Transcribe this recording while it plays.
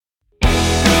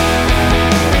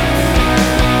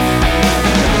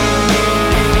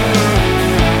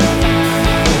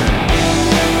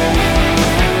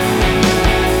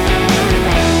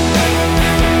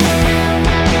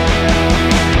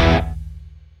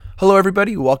Hello,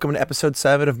 everybody. Welcome to episode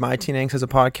 7 of My Teen Angst as a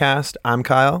Podcast. I'm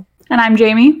Kyle. And I'm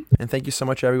Jamie. And thank you so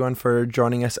much, everyone, for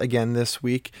joining us again this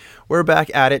week. We're back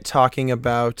at it talking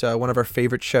about one of our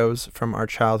favorite shows from our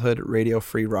childhood, Radio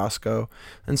Free Roscoe.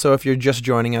 And so if you're just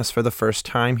joining us for the first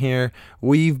time here,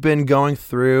 we've been going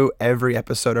through every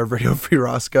episode of Radio Free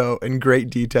Roscoe in great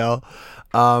detail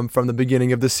from the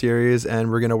beginning of the series,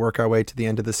 and we're going to work our way to the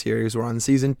end of the series. We're on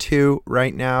season 2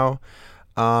 right now,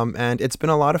 and it's been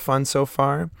a lot of fun so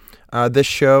far. This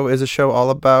show is a show all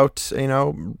about,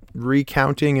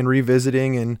 recounting and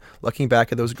revisiting and looking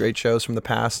back at those great shows from the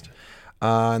past,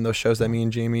 and those shows that me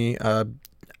and Jamie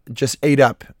just ate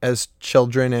up as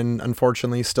children and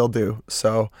unfortunately still do.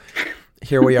 So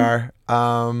here we are.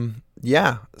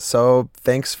 So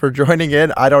thanks for joining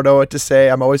in. I don't know what to say.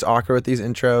 I'm always awkward with these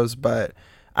intros, but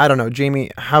I don't know.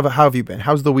 Jamie, how have you been?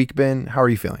 How's the week been? How are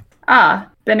you feeling?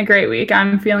 Been a great week.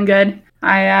 I'm feeling good.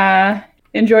 I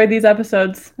enjoyed these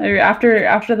episodes.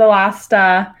 After the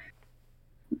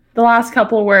last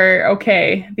couple were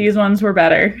okay. These ones were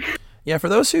better. Yeah, for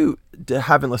those who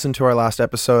haven't listened to our last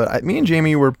episode, me and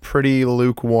Jamie were pretty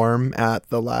lukewarm at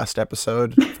the last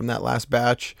episode from that last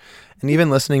batch. And even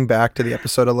listening back to the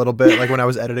episode a little bit, like when I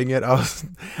was editing it,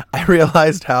 I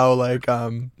realized how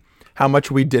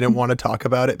much we didn't want to talk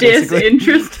about it. Basically.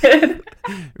 Disinterested.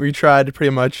 We tried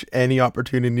pretty much any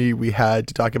opportunity we had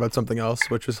to talk about something else,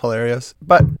 which was hilarious.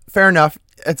 But fair enough.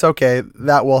 It's okay.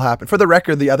 That will happen. For the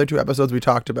record, the other 2 episodes we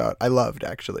talked about, I loved,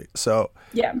 actually. So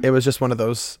yeah, it was just one of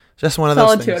those things.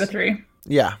 Solid 2 out of 3.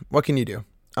 Yeah. What can you do?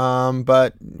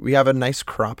 But we have a nice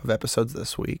crop of episodes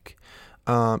this week.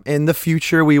 In the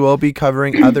future, we will be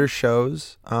covering other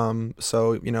shows.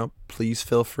 So, please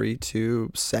feel free to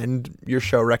send your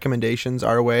show recommendations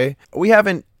our way. We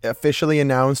haven't officially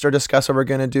announced or discussed what we're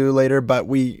going to do later, but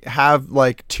we have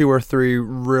 2 or 3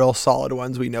 real solid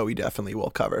ones we know we definitely will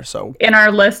cover. So in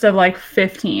our list of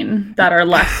 15 that are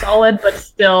less solid, but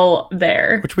still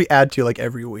there. Which we add to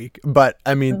every week. But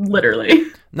I mean, literally.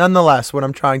 Nonetheless, what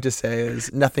I'm trying to say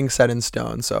is nothing set in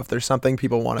stone. So if there's something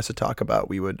people want us to talk about,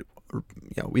 we'd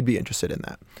be interested in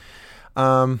that.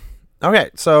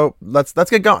 Okay, so let's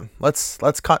get going. Let's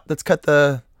cut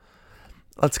the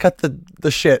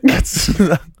shit.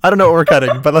 I don't know what we're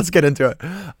cutting, but let's get into it.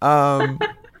 I'll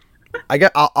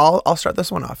start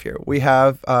this one off here. We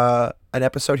have an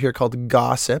episode here called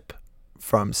Gossip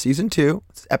from season 2.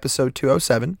 It's episode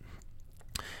 207,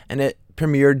 and it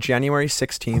premiered January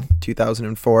 16th,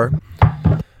 2004.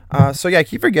 So yeah, I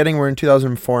keep forgetting we're in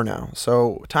 2004 now.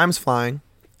 So time's flying.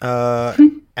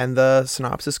 And the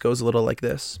synopsis goes a little like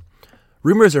this.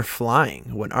 Rumors are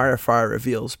flying when RFR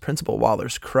reveals Principal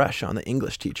Waller's crush on the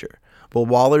English teacher. Will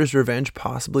Waller's revenge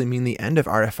possibly mean the end of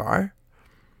RFR?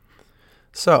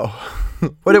 So,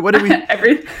 what do we...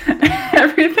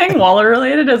 Everything Waller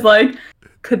related is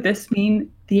could this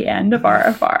mean the end of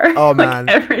RFR? Oh, man.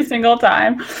 Every single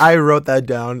time. I wrote that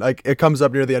down. It comes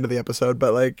up near the end of the episode,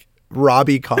 but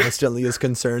Robbie constantly is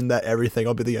concerned that everything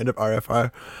will be the end of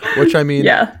RFR, which I mean,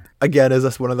 yeah. Again, is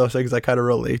this one of those things I kind of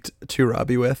relate to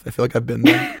Robbie with? I feel like I've been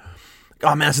there.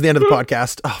 Oh man, it's the end of the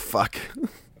podcast. Oh fuck.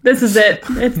 This is it.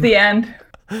 It's the end.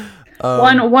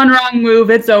 One wrong move,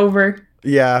 it's over.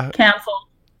 Yeah. Canceled.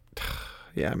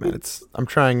 Yeah, man. I'm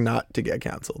trying not to get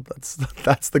canceled.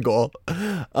 That's the goal.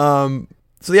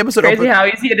 So the episode. Crazy how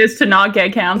easy it is to not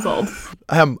get canceled.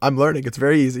 I'm learning. It's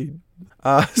very easy.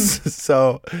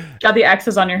 So got the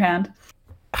X's on your hand.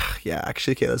 Yeah,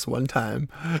 actually, okay, this one time.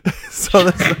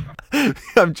 So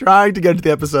I'm trying to get into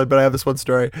the episode, but I have this one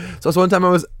story. So this one time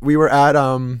we were at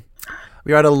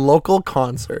a local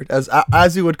concert,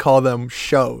 as you would call them,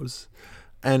 shows,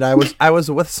 and I was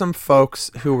with some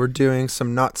folks who were doing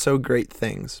some not so great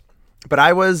things, but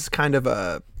I was kind of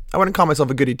I wouldn't call myself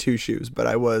a goody two shoes, but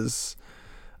I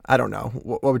don't know.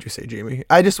 What would you say, Jamie?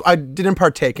 I didn't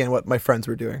partake in what my friends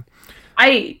were doing.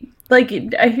 I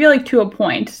feel like to a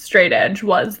point, straight edge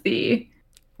was the...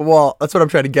 Well, that's what I'm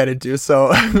trying to get into.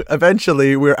 So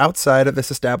eventually we're outside of this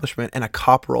establishment and a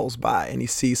cop rolls by and he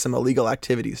sees some illegal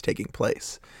activities taking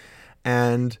place.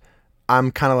 And I'm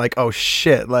kind of like, oh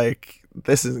shit,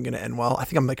 this isn't going to end well. I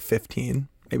think I'm 15,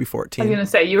 maybe 14. I was going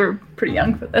to say, you were pretty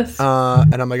young for this.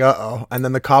 And I'm like, uh-oh. And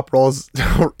then the cop rolls,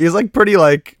 he's pretty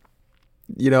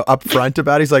upfront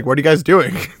about it. He's like, what are you guys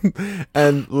doing?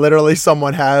 And literally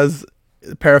someone has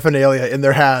paraphernalia in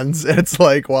their hands, and it's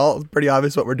well, it's pretty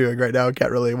obvious what we're doing right now. Can't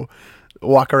really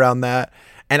walk around that.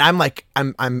 And I'm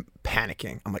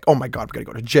panicking. I'm like, oh my god, we gotta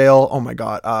go to jail. Oh my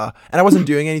god. And I wasn't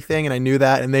doing anything, and I knew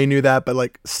that, and they knew that,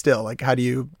 but still, how do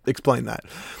you explain that?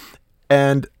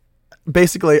 And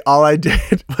basically all I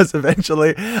did was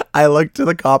eventually I looked to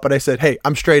the cop and I said, hey,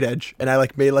 I'm straight edge, and I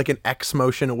made an X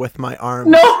motion with my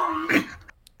arm. No.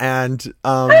 and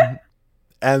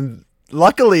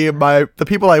luckily the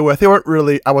people I with,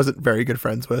 I wasn't very good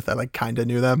friends with. I like kind of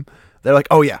knew them. They're like,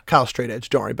 oh yeah, Kyle's straight edge.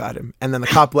 Don't worry about him. And then the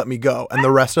cop let me go, and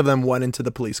the rest of them went into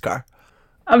the police car.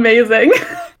 Amazing.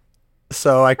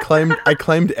 So I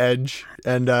claimed edge,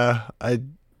 and I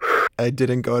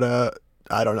didn't go to,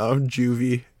 I don't know,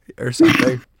 juvie or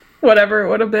something. Whatever it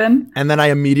would have been. And then I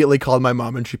immediately called my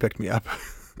mom, and she picked me up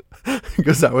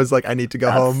because I was like, I need to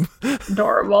go home.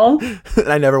 Adorable. And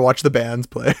I never watched the bands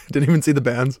play. Didn't even see the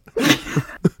bands.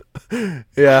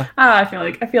 Yeah. I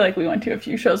feel like we went to a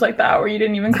few shows like that where you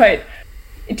didn't even quite.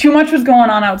 Too much was going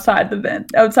on outside the venue.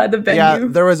 Yeah,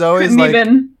 there was always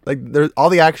Couldn't all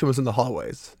the action was in the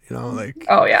hallways. You know, like.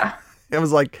 Oh yeah. It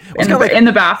was like in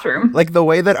the bathroom. Like the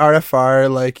way that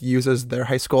RFR like uses their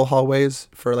high school hallways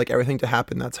for like everything to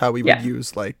happen. That's how we would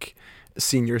use like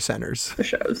senior centers. The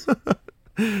shows.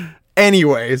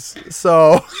 Anyways,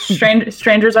 so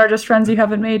strangers are just friends you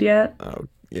haven't made yet. Oh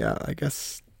yeah, I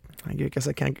guess I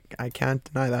can't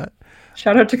deny that.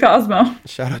 Shout out to Cosmo.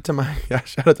 Shout out to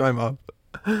my mom.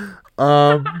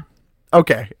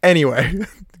 Okay. Anyway,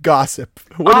 gossip.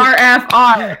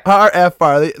 RFR.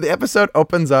 The episode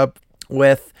opens up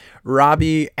with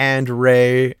Robbie and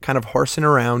Ray kind of horsing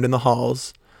around in the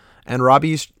halls, and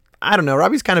Robbie's kind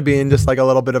of being just like a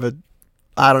little bit of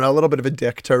a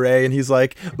dick to Ray, and he's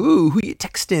like, ooh, who you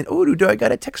texting? Oh, do I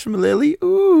got a text from Lily?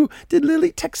 Ooh, did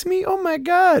Lily text me? Oh my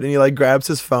God. And he like grabs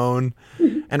his phone,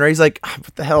 and Ray's like,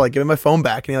 what the hell? Like, give me my phone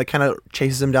back. And he like kind of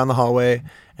chases him down the hallway,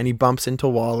 and he bumps into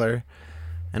Waller,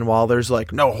 and Waller's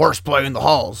like, no horseplay in the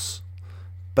halls.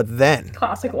 But then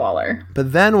classic Waller.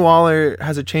 But then Waller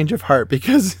has a change of heart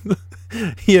because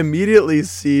he immediately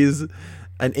sees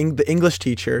the English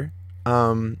teacher.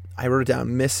 I wrote it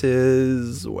down.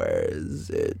 Mrs. Where is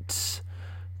it?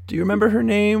 Do you remember her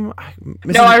name?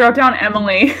 No, I wrote down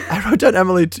Emily. I wrote down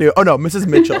Emily too. Oh no, Mrs.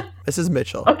 Mitchell. Mrs.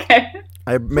 Mitchell. Okay.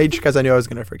 I made sure because I knew I was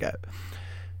gonna forget.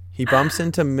 He bumps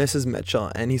into Mrs.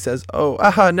 Mitchell and he says, "Oh,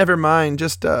 never mind.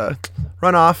 Just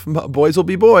run off. Boys will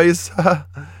be boys."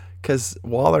 Because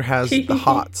Waller has the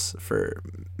hots for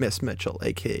Miss Mitchell,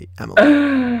 aka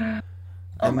Emily.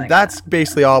 And that's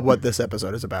basically all what this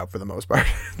episode is about for the most part,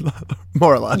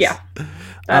 more or less. Yeah,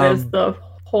 that is the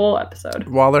whole episode.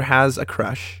 Waller has a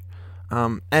crush.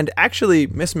 And actually,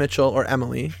 Miss Mitchell, or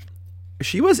Emily,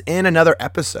 she was in another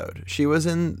episode. She was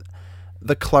in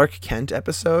the Clark Kent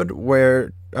episode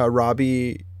where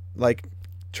Robbie like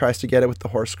tries to get it with the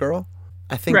horse girl.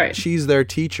 I think she's their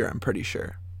teacher, I'm pretty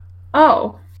sure.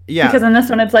 Oh. Yeah. Because in this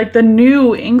one, it's like the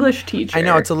new English teacher. I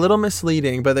know, it's a little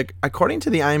misleading, but according to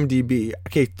the IMDb,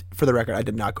 okay, for the record, I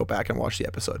did not go back and watch the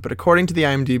episode, but according to the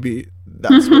IMDb,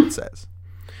 that's what it says.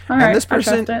 And this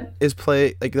person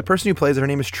the person who plays her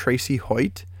name is Tracy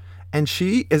Hoyt, and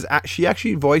she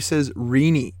actually voices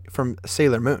Reenie from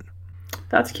Sailor Moon.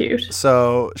 That's cute.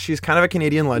 So she's kind of a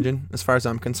Canadian legend, as far as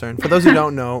I'm concerned. For those who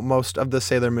don't know, most of the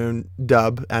Sailor Moon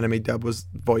anime dub, was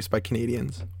voiced by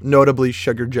Canadians, notably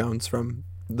Sugar Jones from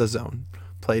The Zone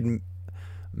played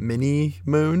Minnie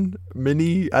Moon.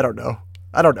 I don't know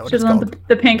what it's called.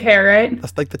 The pink hair, right?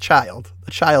 That's like the child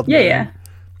Yeah, Moon. yeah.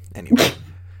 Anyway.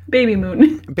 Baby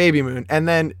Moon. And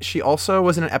then she also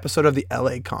was in an episode of the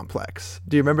LA Complex.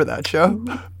 Do you remember that show?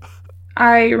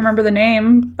 I remember the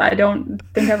name. I don't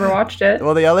think I ever watched it.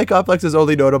 Well, the LA Complex is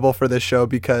only notable for this show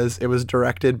because it was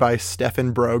directed by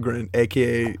Stefan Brogren,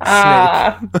 aka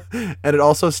Snake. And it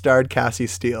also starred Cassie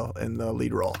Steele in the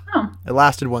lead role. Oh. It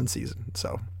lasted one season,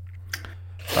 so.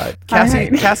 But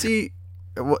Cassie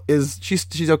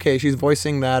she's okay. She's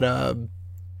voicing that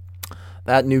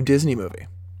new Disney movie.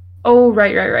 Oh,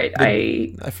 right.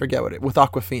 I forget with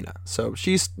Awkwafina. So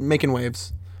she's making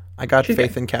waves. I got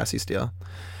faith in Cassie Steele.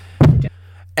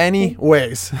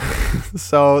 Anyways,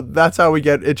 so that's how we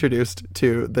get introduced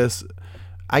to this,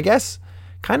 I guess,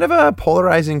 kind of a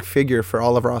polarizing figure for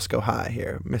all of Roscoe High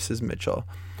here, Mrs. Mitchell,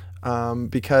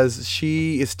 because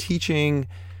she's teaching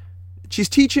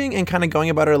and kind of going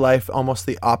about her life almost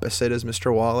the opposite as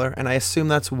Mr. Waller, and I assume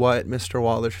that's what Mr.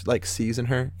 Waller like sees in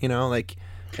her, you know, like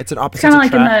it's an opposite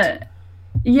attract.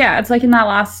 It's like in that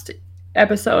last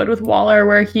episode with Waller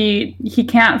where he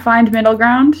can't find middle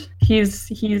ground. He's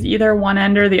either one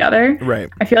end or the other. Right.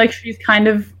 I feel like she's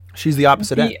the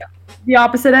opposite end. The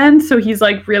opposite end, so he's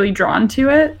like really drawn to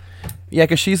it. Yeah,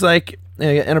 because she's like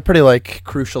in a pretty like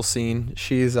crucial scene.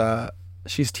 She's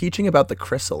teaching about the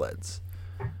chrysalids.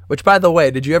 Which, by the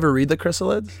way, did you ever read the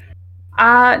chrysalids?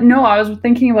 No, I was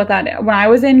thinking about that when I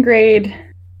was in grade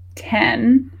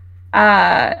 10.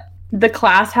 The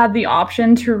class had the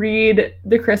option to read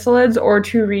the chrysalids or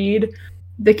to read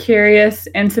The Curious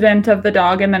Incident of the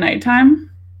Dog in the Nighttime.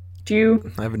 Do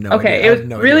you? I have no idea. Okay, it was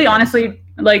really honestly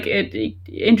Like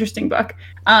interesting book.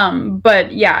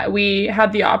 But yeah, we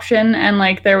had the option, and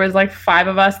like there was like 5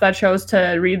 of us that chose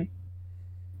to read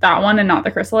that one and not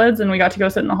the chrysalids, and we got to go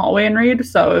sit in the hallway and read,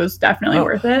 so it was definitely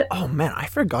worth it. Oh man, I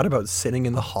forgot about sitting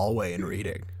in the hallway and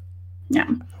reading. Yeah.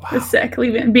 Wow. It's sick.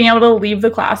 Being able to leave the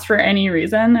class for any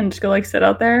reason and just go like sit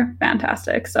out there,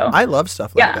 fantastic. So I love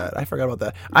stuff like that. I forgot about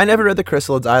that. I never read the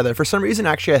chrysalids either. For some reason,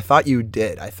 actually, I thought you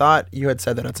did. I thought you had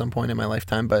said that at some point in my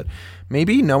lifetime, but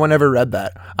maybe no one ever read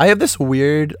that. I have this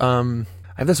weird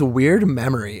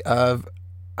memory of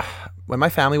when my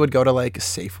family would go to like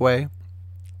Safeway.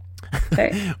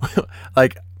 Okay.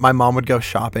 Like my mom would go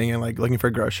shopping and like looking for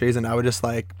groceries, and I would just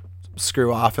like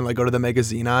screw off and like go to the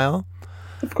magazine aisle.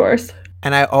 Of course.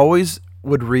 And I always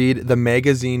would read the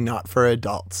magazine Not for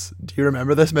Adults. Do you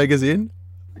remember this magazine?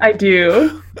 I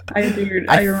do.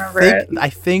 I remember it. I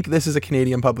think this is a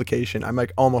Canadian publication. I'm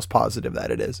like almost positive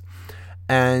that it is.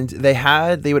 And they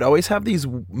would always have these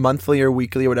monthly or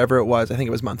weekly or whatever it was. I think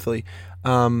it was monthly,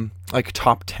 like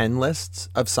top 10 lists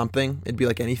of something. It'd be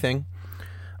like anything.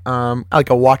 Like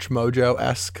a Watch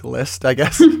Mojo-esque list, I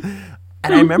guess. And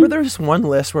I remember there was one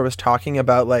list where it was talking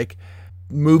about like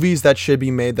movies that should be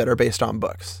made that are based on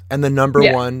books. And the number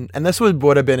one, and this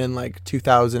would have been in like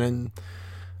 2000 and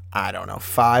I don't know,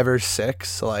 5 or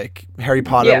 6. Like Harry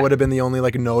Potter would have been the only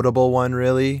like notable one,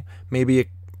 really. Maybe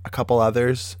a couple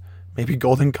others. Maybe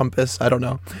Golden Compass. I don't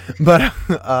know. But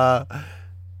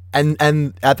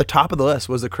and at the top of the list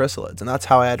was the chrysalids, and that's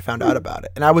how I had found out about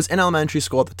it. And I was in elementary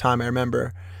school at the time, I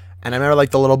remember. And I remember like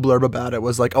the little blurb about it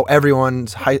was like, oh,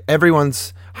 everyone's high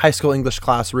school English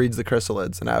class reads the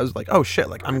chrysalids. And I was like, oh shit,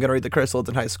 like I'm gonna read the chrysalids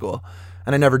in high school.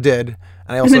 And I never did.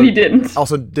 And I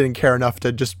also didn't care enough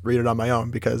to just read it on my own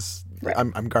because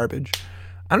I'm garbage.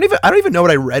 I don't even know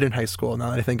what I read in high school now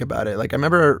that I think about it. Like I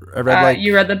remember I read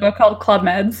you read the book called Club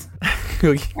Meds.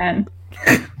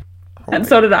 and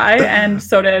so did I, and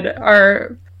so did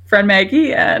our friend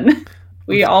Maggie, and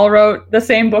we all wrote the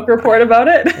same book report about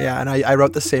it. Yeah, and I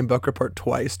wrote the same book report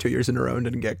twice, 2 years in a row, and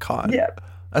didn't get caught. Yeah.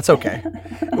 That's okay.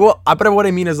 Well, but what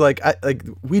I mean is like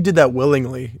we did that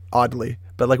willingly, oddly,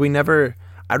 but like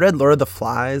I read Lord of the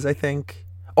Flies, I think.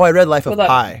 Oh, I read Life of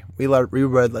Pi. We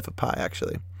read Life of Pi,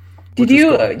 actually. Did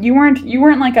you? Cool. You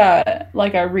weren't like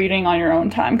a reading on your own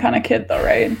time kind of kid though,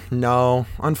 right? No,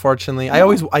 unfortunately. No. I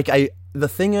always the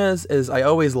thing is I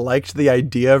always liked the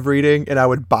idea of reading, and I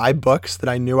would buy books that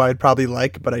I knew I would probably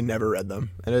like, but I never read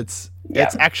them. And it's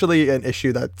actually an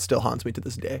issue that still haunts me to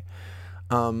this day.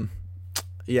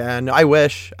 Yeah, no, I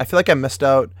wish. I feel like I missed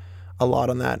out a lot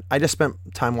on that. I just spent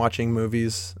time watching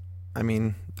movies. I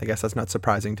mean, I guess that's not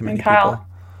surprising to many people.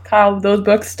 Kyle, those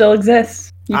books still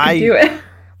exist. You can do it.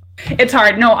 It's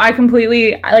hard. No, I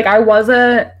completely like. I was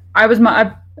a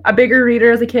bigger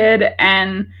reader as a kid,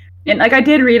 and like I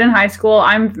did read in high school.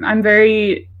 I'm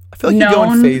very. I feel like you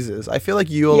go in phases. I feel like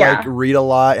you'll like read a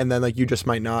lot, and then like you just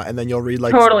might not, and then you'll read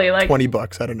like 20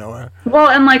 books out of nowhere. Well,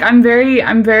 and like I'm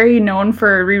very known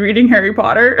for rereading Harry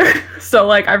Potter. So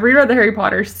like I've reread the Harry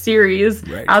Potter series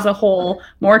as a whole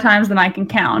more times than I can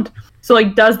count. So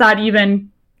like, does that even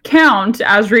count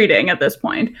as reading at this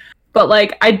point? But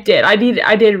like I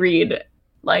did read,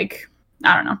 like,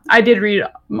 I don't know. I did read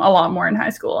a lot more in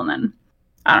high school, and then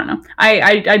I don't know.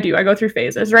 I go through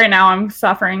phases. Right now I'm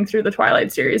suffering through the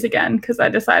Twilight series again because I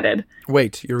decided.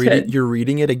 Wait, you're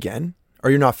reading it again? Or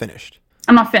you're not finished?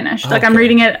 I'm not finished. Like I'm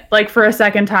reading it like for a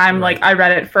second time. Right. Like I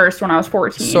read it first when I was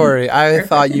 14. Sorry, I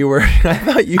thought you were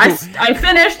I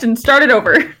finished and started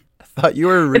over. I thought you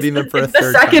were reading them for a third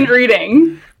time. The second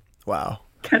reading. Wow.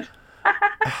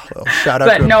 Well, shout out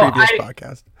to a previous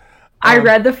podcast. I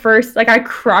read I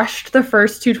crushed the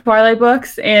first 2 Twilight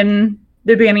books in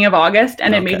the beginning of August,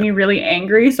 and it made me really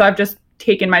angry. So I've just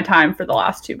taken my time for the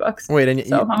last 2 books. Wait, and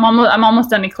I'm almost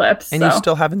done Eclipse. And you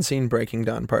still haven't seen Breaking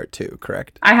Dawn Part 2,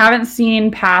 correct? I haven't seen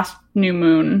past New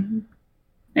Moon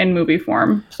in movie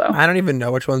form. So I don't even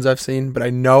know which ones I've seen, but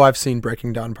I know I've seen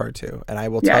Breaking Dawn Part 2, and I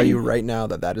will tell you right now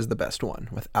that is the best one,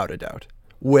 without a doubt.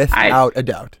 Without a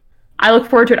doubt. I look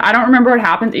forward to it. I don't remember what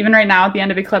happens. Even right now at the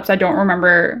end of Eclipse, I don't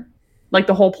remember. Like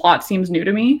the whole plot seems new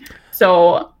to me.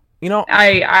 So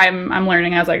I'm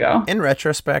learning as I go. In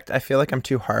retrospect, I feel like I'm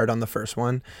too hard on the first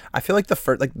one. I feel like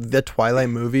the Twilight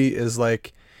movie is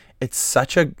like, it's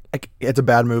such a it's a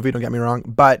bad movie. Don't get me wrong,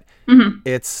 but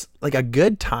it's like a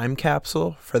good time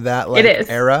capsule for that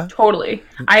era. Totally,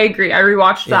 I agree. I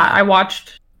rewatched that. I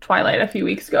watched Twilight a few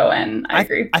weeks ago, and I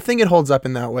agree. I think it holds up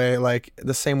in that way, like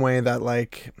the same way that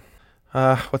like.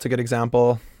 What's a good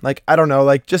example? Like, I don't know,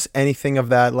 like just anything of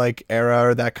that like era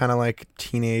or that kind of like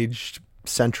teenage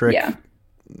centric,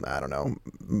 I don't know,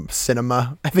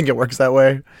 cinema. I think it works that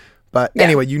way. But Yeah.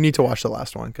 anyway, you need to watch the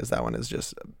last one because that one is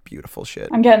just beautiful shit.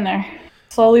 I'm getting there.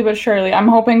 Slowly but surely. I'm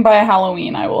hoping by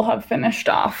Halloween I will have finished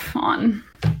off on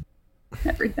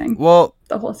everything. Well,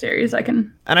 the whole series. I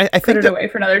can I put think it away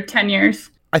for another 10 years.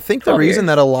 I think the 12 reason years.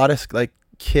 that a lot of like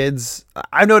kids,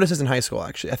 I've noticed this in high school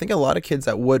actually. I think a lot of kids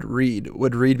that would read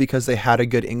because they had a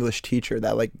good English teacher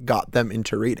that like got them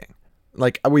into reading.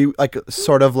 Like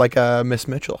sort of like a Miss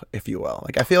Mitchell, if you will.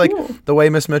 Like I feel like the way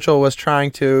Miss Mitchell was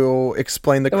trying to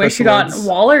explain the way she got chrysalids,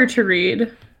 Waller to read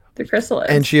the chrysalids,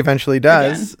 and she eventually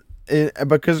does,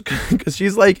 because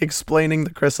she's like explaining the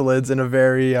chrysalids in a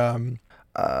very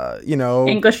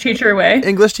English teacher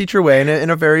way, and in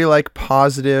a very like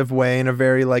positive way, in a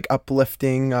very like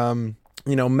uplifting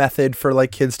method for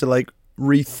like kids to like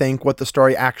rethink what the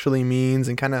story actually means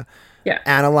and kind of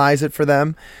analyze it for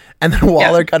them. And then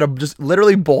Waller kind of just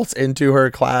literally bolts into her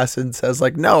class and says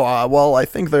like, no, well, I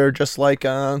think they're just like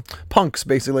punks,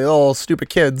 basically, little stupid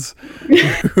kids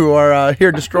who are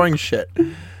here destroying shit.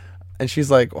 And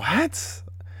she's like, what?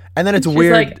 And then it's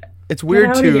weird. Like, it's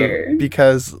weird too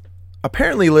because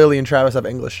apparently Lily and Travis have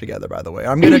English together, by the way.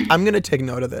 I'm gonna take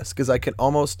note of this because I can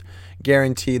almost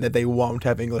guarantee that they won't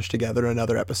have English together in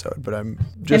another episode. But I'm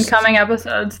just in coming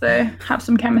episodes they have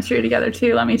some chemistry together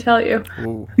too. Let me tell you.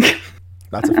 Ooh,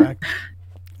 that's a fact.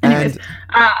 Anyways,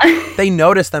 and they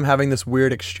notice them having this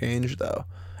weird exchange though.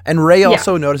 And Ray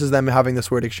also notices them having this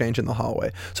weird exchange in the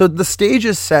hallway. So the stage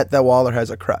is set that Waller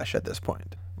has a crush at this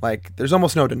point. Like, there's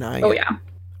almost no denying it.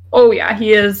 Oh yeah.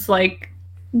 He is like,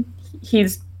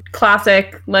 he's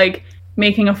classic, like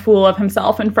making a fool of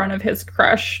himself in front of his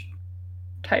crush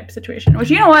type situation. Which,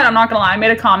 you know what? I'm not gonna lie. I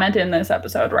made a comment in this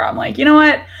episode where I'm like, you know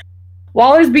what?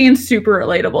 Waller's being super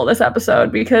relatable this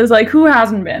episode because like who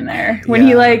hasn't been there when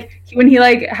he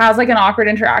has like an awkward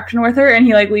interaction with her and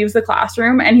he like leaves the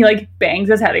classroom and he like bangs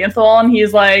his head against the wall and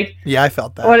he's like, I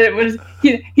felt that. What it was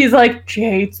he's like, she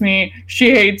hates me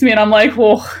and I'm like,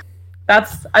 well,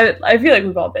 that's I feel like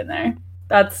we've all been there.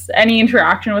 That's any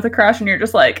interaction with a crush and you're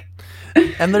just like,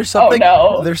 and there's something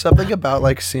there's something about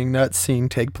like seeing that scene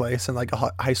take place in like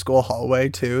a high school hallway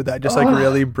too that just like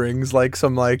really brings like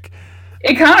some like.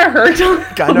 It kind of hurts.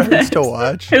 Kind of hurts to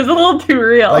watch. It was a little too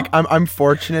real. Like I'm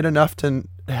fortunate enough to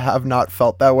have not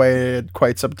felt that way in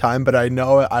quite some time, but I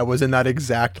know I was in that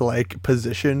exact like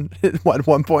position at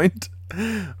one point.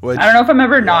 Which, I don't know if I'm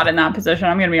ever not in that position.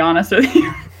 I'm gonna be honest with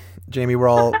you. Jamie, we're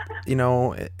all, in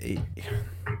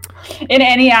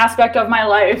any aspect of my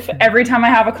life, every time I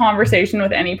have a conversation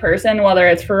with any person, whether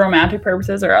it's for romantic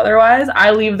purposes or otherwise,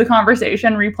 I leave the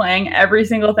conversation replaying every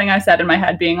single thing I said in my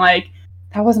head, being like,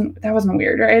 that wasn't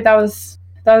weird, right? That was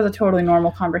a totally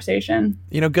normal conversation.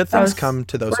 Good things come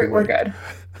to those who wait. We're good.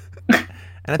 And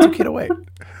it's okay to wait.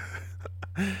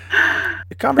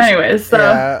 Anyways,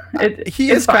 so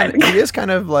he is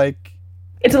kind of like,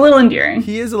 it's a little endearing.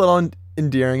 He is a little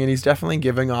endearing, and he's definitely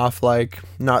giving off like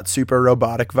not super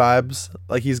robotic vibes.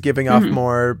 Like he's giving off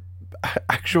more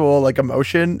actual like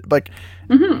emotion, like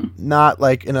not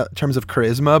like in terms of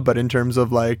charisma, but in terms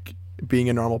of like being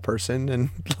a normal person and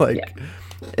like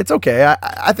it's okay.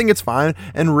 I think it's fine.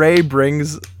 And Ray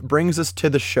brings us to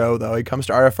the show though. He comes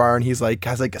to RFR and he's like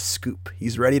has like a scoop.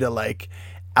 He's ready to like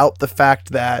out the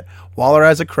fact that Waller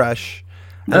has a crush.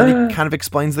 And then he kind of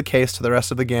explains the case to the rest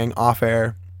of the gang off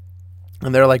air.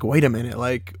 And they're like, wait a minute,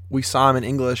 like we saw him in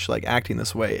English like acting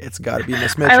this way. It's gotta be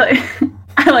Miss Mitchell.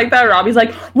 I like that Robbie's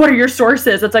like, what are your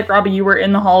sources? It's like, Robbie, you were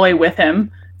in the hallway with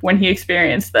him when he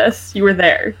experienced this. You were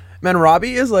there. Man,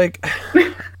 Robbie is like,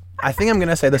 I think I'm going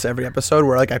to say this every episode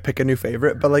where like I pick a new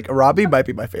favorite, but like Robbie might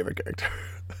be my favorite character.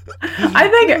 I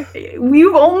think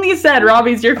we've only said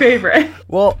Robbie's your favorite.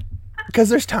 Well, because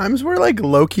there's times where like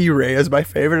low-key Ray is my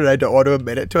favorite and I don't want to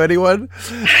admit it to anyone.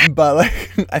 But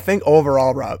like, I think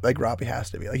overall Robbie has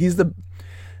to be. Like he's the...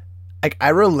 Like I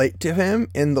relate to him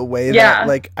in the way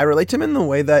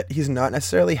that he's not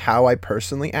necessarily how I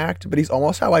personally act, but he's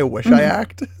almost how I wish I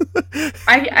act.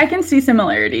 I can see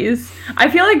similarities. I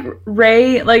feel like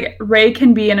Ray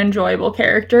can be an enjoyable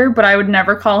character, but I would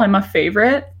never call him a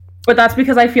favorite. But that's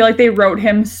because I feel like they wrote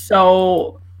him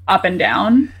so up and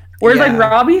down. Whereas like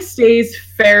Robbie stays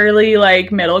fairly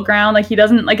like middle ground. Like he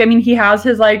doesn't like, I mean, he has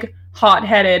his like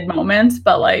hot-headed moments,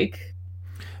 but like.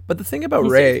 But the thing about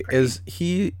Ray is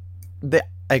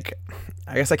I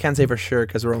guess I can't say for sure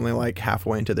because we're only like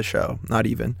halfway into the show, not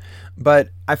even. But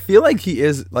I feel like he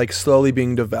is like slowly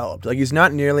being developed. Like he's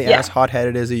not nearly as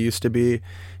hot-headed as he used to be.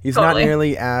 He's not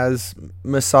nearly as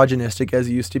misogynistic as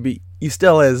he used to be. He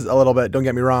still is a little bit, don't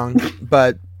get me wrong.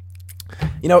 But,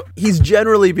 he's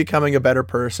generally becoming a better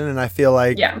person, and I feel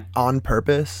like on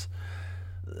purpose.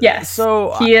 Yes.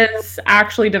 So he is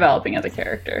actually developing as a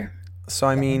character. So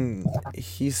I mean,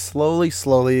 he's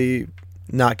slowly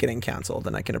not getting canceled,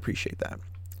 and I can appreciate that.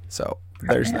 So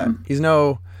there's that. He's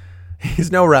no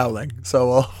Rowling.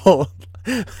 So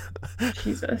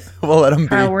Jesus. we'll let him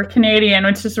Kyle, be. we're Canadian.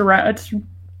 It's just it's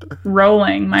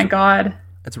rolling. My God.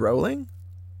 It's Rowling?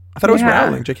 I thought it was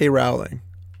Rowling. J.K. Rowling.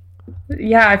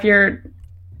 Yeah, if you're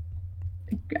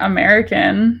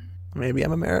American. Maybe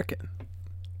I'm American.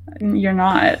 You're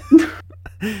not.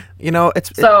 You know,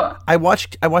 I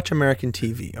watch American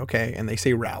TV, okay, and they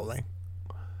say Rowling.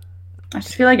 I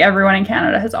just feel like everyone in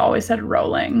Canada has always said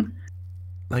rolling.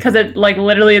 Because it, like,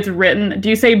 literally it's written... Do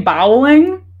you say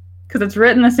bowling? Because it's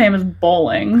written the same as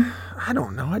bowling. I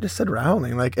don't know. I just said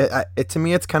Rowling. Like, it to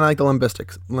me, it's kind of like the Limp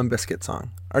Bizkit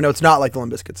song. Or no, it's not like the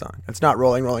Limp Bizkit song. It's not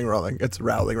rolling, rolling, rolling. It's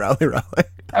Rowling, Rowling, Rowling.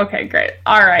 Okay, great.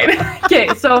 All right. Okay,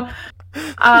 so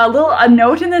a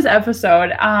note in this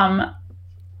episode,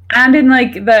 and in,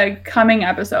 like, the coming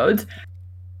episodes,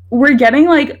 we're getting,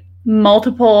 like,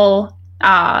 multiple...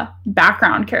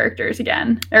 background characters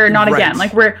again, or not again.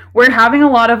 Like we're having a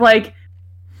lot of like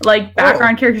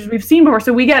background characters we've seen before.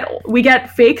 So we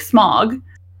get fake Smog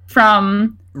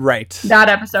from that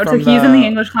episode. So he's in the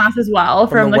English class as well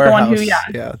from like the one who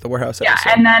the warehouse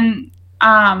episode. And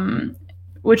then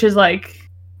which is like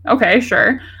okay,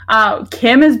 sure.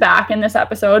 Kim is back in this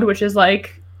episode, which is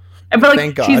like, but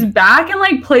like she's back and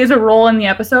like plays a role in the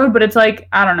episode, but it's like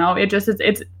I don't know. It just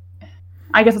it's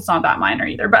I guess it's not that minor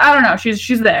either, but I don't know.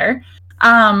 She's there.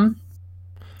 And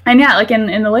yeah, like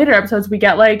in the later episodes, we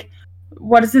get like,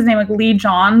 what is his name? Like Lee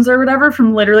Johns or whatever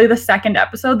from literally the second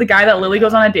episode, the guy that Lily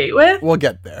goes on a date with. We'll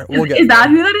get there. Is that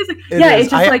who that is? It's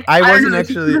just like, I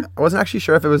wasn't actually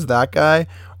sure if it was that guy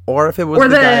or if it was the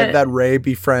guy that Ray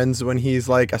befriends when he's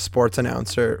like a sports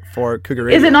announcer for Cougar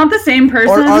Radio. Is it not the same person?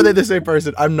 Or are they the same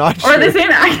person? I'm not sure. Or the same,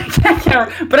 I can't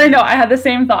remember, but I know I had the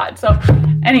same thought. So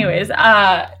anyways,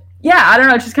 yeah, I don't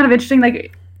know. It's just kind of interesting.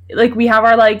 Like we have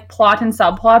our like plot and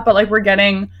subplot, but like we're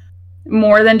getting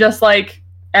more than just like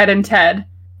Ed and Ted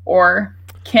or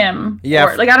Kim. Yeah.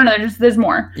 Or, like I don't know. There's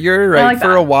more. You're right.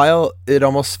 For a while, it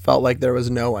almost felt like there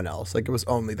was no one else. Like it was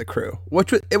only the crew,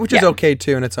 which is okay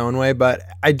too in its own way. But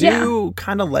I do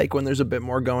kind of like when there's a bit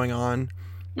more going on.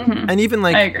 Mm-hmm. And even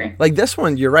like I agree. Like this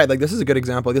one, you're right. Like this is a good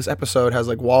example. This episode has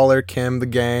like Waller, Kim, the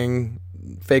gang.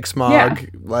 Fake Smog,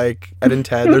 like Ed and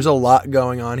Ted. There's a lot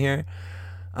going on here.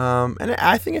 And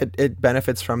I think it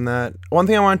benefits from that. One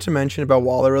thing I wanted to mention about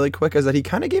Waller really quick is that he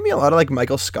kind of gave me a lot of like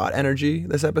Michael Scott energy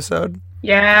this episode.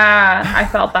 Yeah, I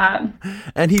felt that.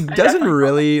 And he doesn't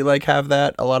really like have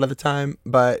that a lot of the time,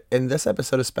 but in this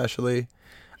episode especially,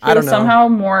 I don't know. Somehow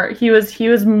more he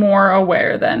was more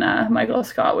aware than Michael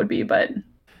Scott would be, but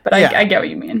I get what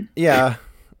you mean. Yeah.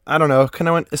 I don't know. Kind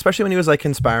of especially when he was like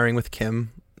conspiring with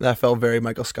Kim. That felt very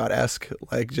Michael Scott-esque,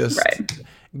 like just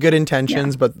good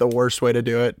intentions, but the worst way to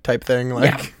do it type thing.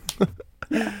 Like,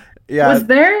 yeah. Was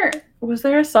there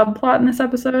a subplot in this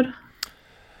episode?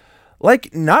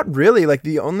 Like, not really. Like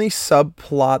the only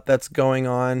subplot that's going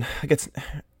on, like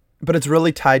but it's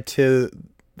really tied to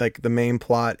like the main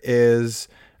plot is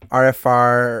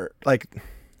RFR. Like,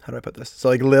 how do I put this? So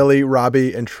like Lily,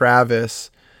 Robbie, and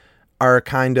Travis are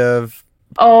kind of.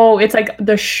 Oh, it's like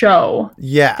the show.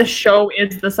 Yeah. The show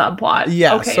is the subplot.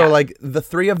 Yeah. Okay, so like the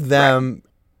three of them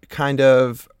kind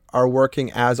of are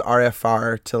working as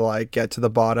RFR to like get to the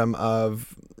bottom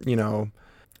of, you know,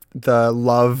 the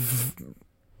love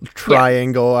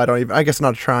triangle. I guess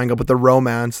not a triangle, but the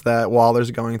romance that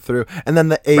Waller's going through. And then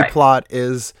the A plot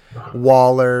is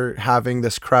Waller having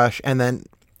this crush. And then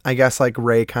I guess like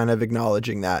Ray kind of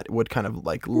acknowledging that would kind of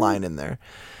like line in there.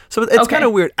 So it's kind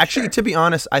of weird. Actually, to be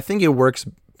honest, I think it works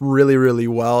really, really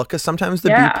well because sometimes the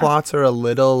B plots are a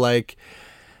little like...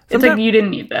 It's like you didn't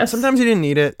need this. Sometimes you didn't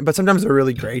need it, but sometimes they're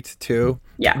really great too.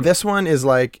 Yeah. This one is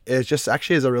like, it just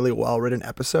actually is a really well-written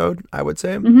episode, I would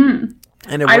say. Mm-hmm.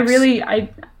 And it works.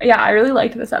 I really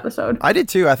liked this episode. I did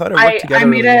too. I thought it worked together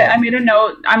really well. I made a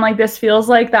note. I'm like, this feels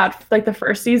like that, like the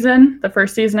first season. The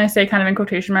first season, I say kind of in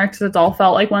quotation marks because it's all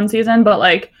felt like one season, but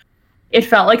like, it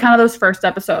felt like kind of those first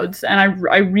episodes, and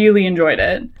I really enjoyed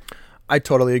it. I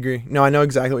totally agree. No, I know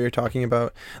exactly what you're talking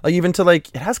about. Like, even to like,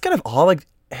 it has kind of all like,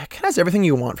 it kind of has everything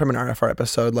you want from an RFR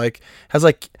episode. Like, has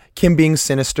like Kim being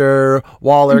sinister,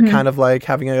 Waller kind of like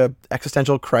having a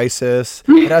existential crisis.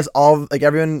 It has all like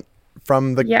everyone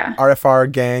from the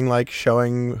RFR gang like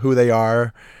showing who they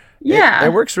are. Yeah,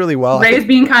 it works really well. Ray's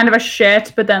being kind of a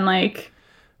shit, but then like.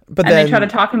 But then they try to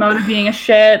talk him out of being a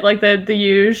shit, like the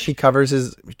huge. He covers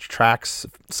his tracks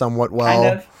somewhat well.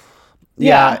 Kind of.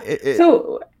 Yeah.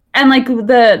 So and like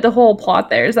the whole plot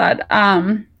there is that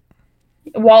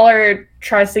Waller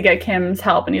tries to get Kim's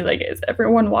help, and he's like, "Is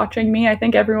everyone watching me? I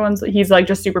think he's like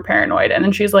just super paranoid." And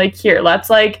then she's like, "Here, let's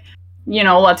like,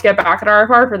 let's get back at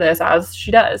RFR for this," as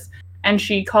she does. And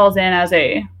she calls in as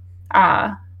a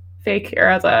fake, or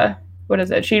as a, what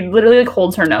is it? She literally like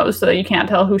holds her nose so that you can't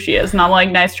tell who she is. And I'm like,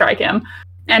 "Nice try, Kim."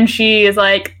 And she is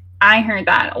like, "I heard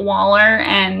that Waller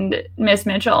and Miss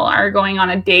Mitchell are going on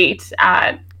a date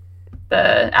at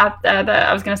the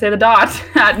I was gonna say the Dot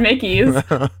at Mickey's."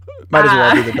 Might as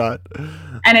well be the Dot.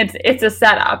 And it's a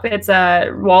setup. It's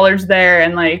Waller's there,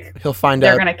 and like he'll find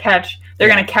they're out gonna catch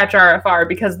RFR,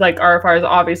 because like RFR is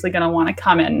obviously gonna want to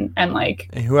come in and like,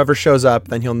 and whoever shows up,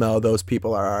 then he'll know those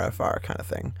people are RFR kind of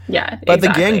thing. Yeah, but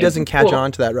exactly. The gang doesn't catch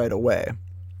on to that right away.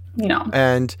 No,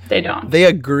 and they don't. They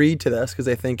agreed to this because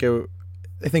they think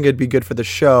it'd be good for the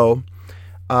show.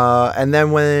 And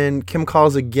then when Kim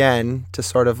calls again to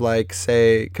sort of like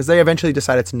say, because they eventually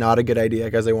decide it's not a good idea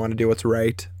because they want to do what's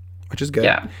right, which is good.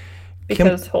 Yeah,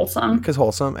 because wholesome. Because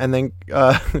wholesome. And then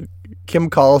Kim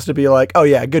calls to be like, "Oh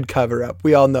yeah, good cover up.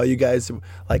 We all know you guys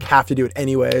like have to do it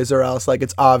anyways, or else like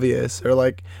it's obvious," or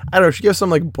like, I don't know. She gives some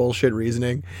like bullshit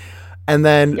reasoning. And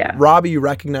then Robbie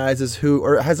recognizes who,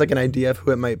 or has like an idea of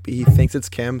who it might be. He thinks it's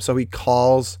Kim, so he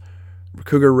calls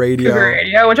Cougar Radio.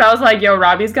 Which I was like, "Yo,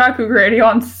 Robbie's got Cougar Radio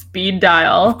on speed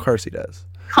dial." Of course he does.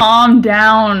 Calm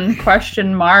down, ?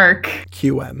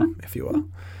 QM, if you will.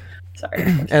 Sorry.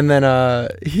 And then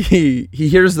he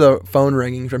hears the phone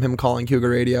ringing from him calling Cougar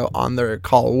Radio on their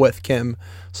call with Kim.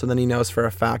 So then he knows for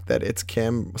a fact that it's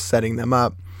Kim setting them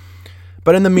up.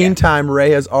 But in the meantime, Ray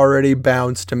has already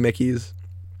bounced to Mickey's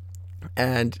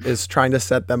and is trying to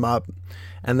set them up.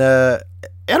 And I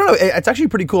don't know, it's actually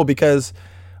pretty cool because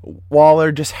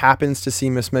Waller just happens to see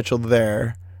Miss Mitchell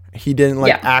there. He didn't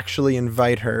actually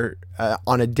invite her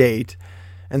on a date.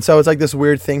 And so it's like this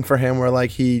weird thing for him where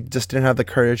like he just didn't have the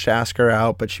courage to ask her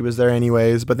out, but she was there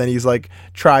anyways. But then he's like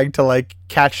trying to like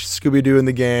catch Scooby-Doo and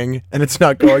the gang, and it's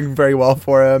not going very well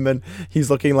for him. And he's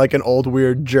looking like an old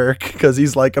weird jerk because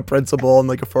he's like a principal and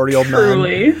like a 40-year-old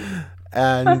man.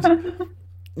 And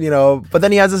but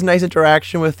then he has this nice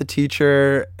interaction with the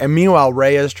teacher. And meanwhile,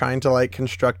 Ray is trying to like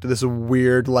construct this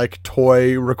weird like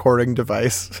toy recording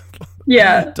device.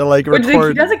 Yeah. To like record. Which, like,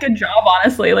 he does a good job,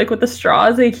 honestly. Like with the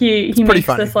straws, like he makes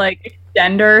funny. This like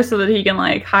extender so that he can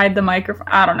like hide the microphone.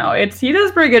 I don't know. He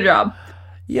does a pretty good job.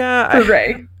 Yeah.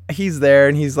 Ray. He's there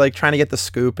and he's like trying to get the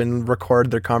scoop and record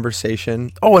their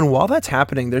conversation. Oh, and while that's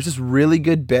happening, there's this really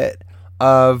good bit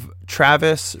of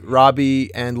Travis,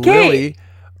 Robbie, and Lily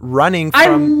running from. I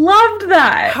loved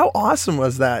that. How awesome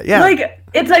was that? Yeah.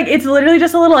 It's literally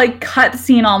just a little like cut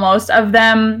scene almost of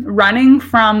them running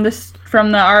from the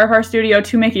RFR studio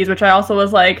to Mickey's, which I also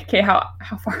was like, okay, how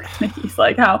far is Mickey's?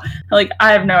 Like how, like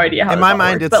I have no idea how. In my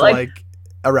mind, works, it's like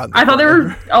around. I thought they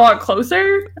were a lot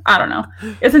closer. I don't know.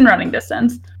 It's in running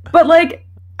distance, but like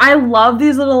I love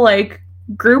these little like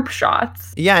group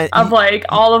shots. Yeah. Of like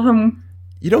all of them.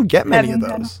 You don't get many of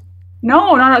those.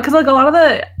 No, because like a lot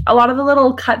of the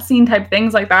little cutscene type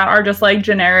things like that are just like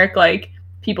generic like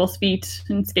people's feet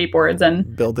and skateboards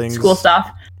and buildings, school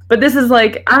stuff. But this is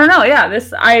like, I don't know,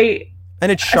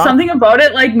 and it's shot. Something about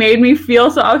it like made me feel,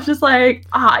 so I was just like,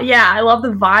 I love the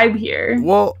vibe here.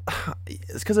 Well,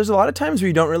 it's because there's a lot of times where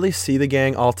you don't really see the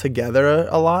gang all together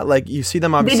a lot. Like you see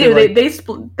them obviously. They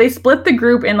do. They split the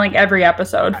group in like every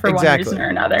episode for one reason or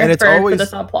another. And it's always for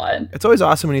the subplot. It's always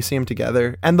awesome when you see them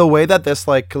together, and the way that this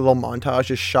like little montage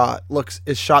is shot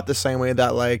the same way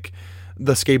that like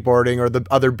the skateboarding or the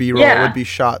other B-roll would be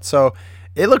shot. So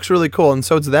it looks really cool, and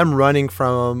so it's them running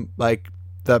from like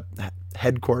the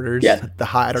headquarters,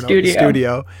 the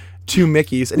studio to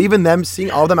Mickey's, and even them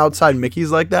seeing all of them outside Mickey's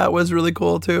like that was really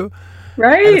cool too.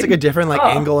 Right. And it's like a different like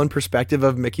angle and perspective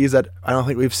of Mickey's that I don't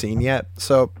think we've seen yet.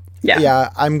 So yeah,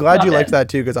 I'm glad you liked that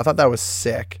too, because I thought that was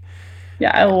sick.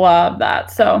 Yeah, I love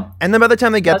that. So and then by the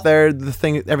time they get there,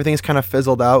 everything's kind of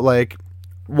fizzled out. Like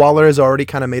Waller has already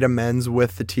kind of made amends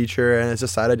with the teacher and has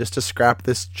decided just to scrap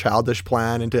this childish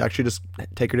plan and to actually just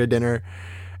take her to dinner.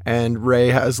 And Ray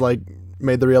has like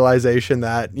made the realization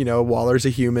that, Waller's a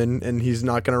human and he's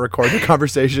not going to record the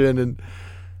conversation. And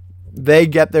they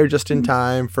get there just in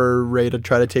time for Ray to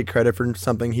try to take credit for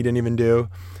something he didn't even do.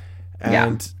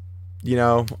 And, all in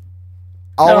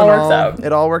all,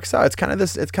 it all works out. It's kind of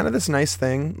this nice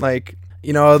thing. Like,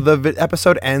 the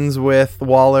episode ends with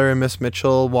Waller and Miss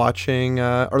Mitchell watching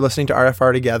or listening to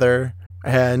RFR together,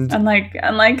 and kind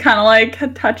of like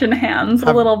touching hands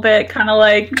a little bit, kind of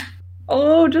like,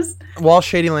 just while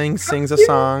Shady Lang sings a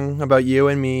song about you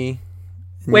and me,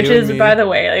 which is, by the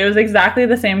way, it was exactly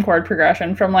the same chord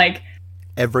progression from like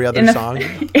every other song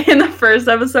in the first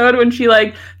episode when she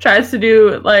like tries to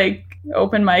do like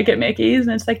open mic at Mickey's,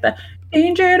 and it's like the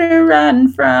danger to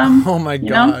run from. Oh my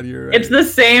God, you're right. It's the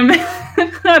same.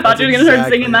 I thought you were gonna start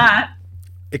singing that.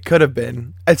 It could have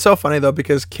been. It's so funny though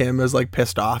because Kim is like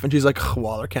pissed off and she's like,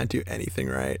 Waller can't do anything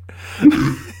right.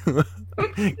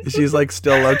 She's like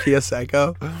still low key a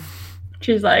psycho.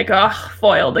 She's like, oh,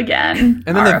 foiled again.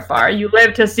 And then RFR, you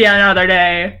live to see another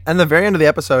day. And the very end of the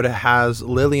episode, it has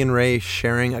Lily and Ray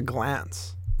sharing a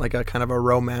glance, like a kind of a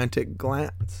romantic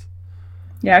glance.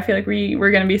 Yeah, I feel like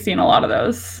we're gonna be seeing a lot of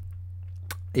those.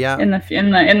 Yeah. In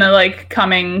the like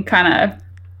coming kind of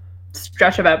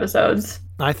stretch of episodes.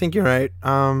 I think you're right.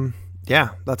 Yeah,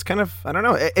 that's kind of, I don't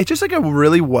know. It's just like a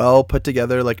really well put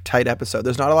together, like tight episode.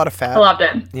 There's not a lot of fat. I loved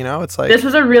it. You know, it's like this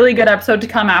was a really good episode to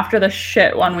come after the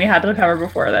shit one we had to cover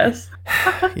before this.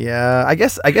 Yeah, I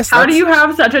guess. How do you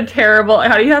have such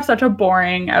a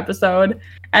boring episode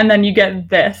and then you get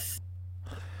this?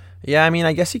 Yeah, I mean,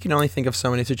 I guess you can only think of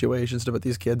so many situations to put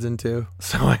these kids into.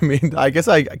 So, I mean, I guess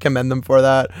I commend them for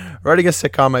that. Writing a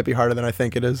sitcom might be harder than I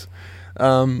think it is.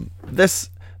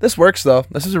 This works, though.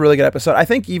 This is a really good episode. I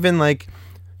think even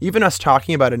us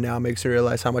talking about it now makes me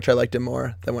realize how much I liked it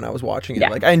more than when I was watching it. Yeah.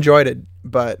 Like, I enjoyed it,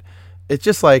 but it's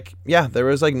just like, yeah, there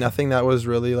was like nothing that was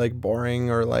really like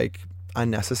boring or like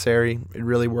unnecessary. It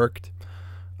really worked.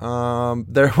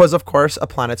 There was, of course, a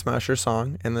Planet Smasher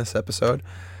song in this episode.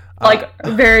 Like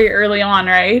very early on,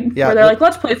 right? Yeah. Where they're like,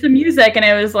 let's play some music. And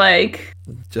it was like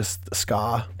just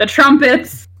ska. The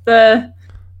trumpets, the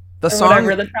song,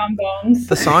 whatever, the trombones.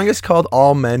 The song is called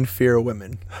All Men Fear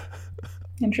Women.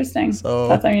 Interesting. So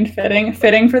that's, I mean,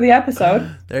 fitting for the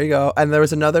episode. There you go. And there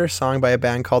was another song by a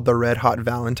band called the Red Hot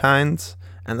Valentines.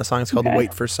 And the song is called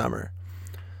Wait for Summer.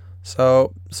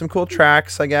 So some cool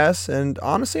tracks, I guess, and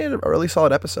honestly, a really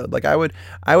solid episode. Like I would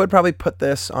probably put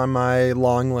this on my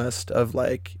long list of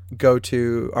like go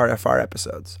to RFR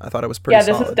episodes. I thought it was pretty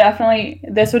solid.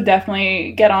 This would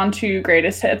definitely get onto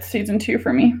Greatest Hits season 2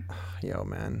 for me. Yo,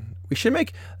 man, we should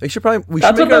make our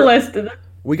list is.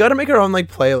 We got to make our own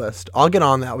like playlist. I'll get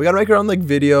on that. We got to make our own like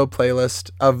video playlist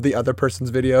of the other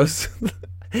person's videos.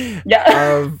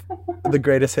 Yeah. Of the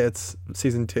Greatest Hits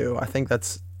season 2. I think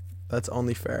that's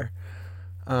only fair.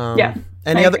 Yeah.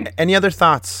 Any other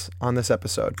thoughts on this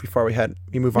episode before we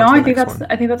move on to the next one?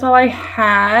 I think that's all I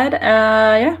had.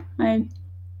 I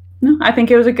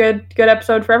think it was a good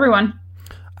episode for everyone.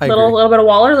 A little bit of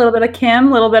Waller, a little bit of Kim,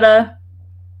 a little bit of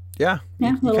you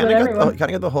kind of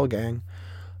get the whole gang.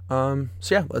 So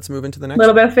yeah, let's move into the next. A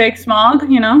little bit of fake Smog,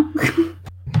 you know.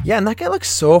 Yeah, and that guy looks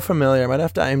so familiar. I might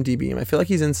have to IMDb him. I feel like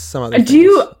he's in some other things.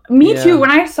 Too.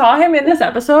 When I saw him in this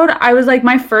episode, I was like,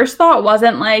 my first thought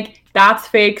wasn't like, that's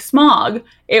fake Smog.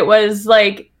 It was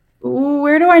like,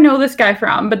 where do I know this guy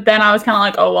from? But then I was kind of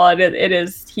like, oh, well, it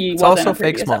is. He was in a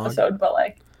previous episode, but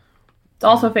like, it's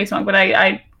also fake Smog. But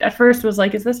I at first was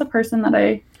like, is this a person that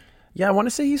I... Yeah, I want to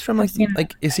say he's from like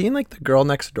is he in like The Girl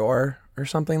Next Door or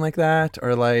something like that?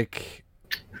 Or like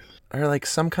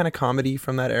some kind of comedy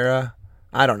from that era?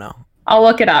 I don't know. I'll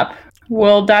look it up.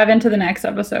 We'll dive into the next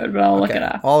episode, but I'll look it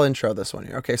up. I'll intro this one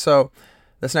here. Okay, so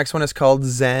this next one is called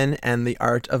Zen and the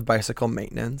Art of Bicycle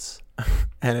Maintenance.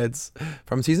 And it's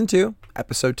from season 2,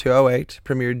 episode 208,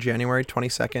 premiered January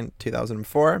 22nd,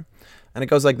 2004. And it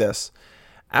goes like this.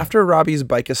 After Robbie's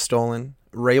bike is stolen,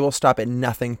 Ray will stop at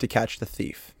nothing to catch the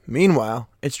thief. Meanwhile,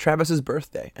 it's Travis's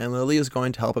birthday, and Lily is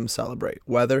going to help him celebrate,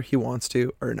 whether he wants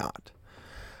to or not.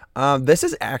 This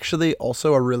is actually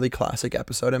also a really classic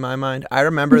episode in my mind. I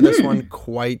remember this one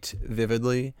quite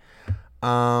vividly.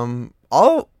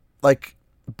 All like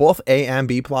both A and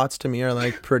B plots to me are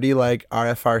like pretty like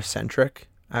RFR centric,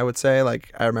 I would say.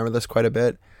 Like I remember this quite a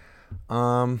bit.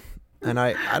 And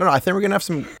I don't know. I think we're gonna have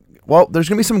some. Well, there's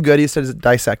gonna be some goodies to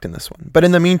dissect in this one. But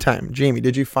in the meantime, Jamie,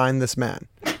 did you find this man?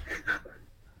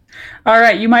 All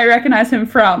right, you might recognize him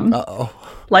from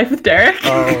Life with Derek.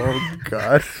 Oh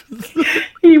God.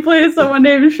 He plays someone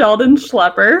named Sheldon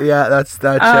Schlepper. Yeah,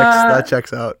 that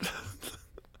checks out.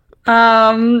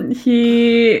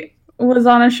 He was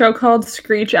on a show called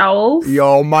Screech Owls.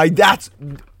 Yo,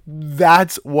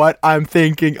 that's what I'm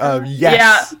thinking of.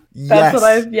 Yes. Yeah. That's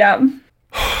what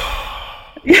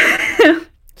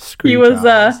Screech he was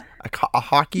a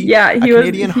hockey. Yeah, he was a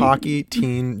Canadian hockey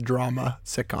teen drama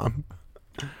sitcom.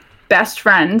 Best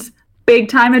Friends, Big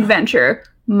Time Adventure,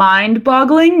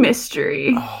 Mind-Boggling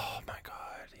Mystery. Oh my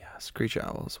God, yeah, Screech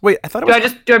Owls. Wait, I thought it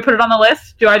was... Do I put it on the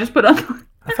list? Do I just put it on...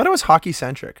 I thought it was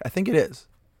hockey-centric. I think it is.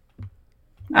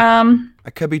 I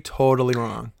could be totally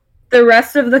wrong. The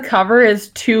rest of the cover is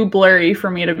too blurry for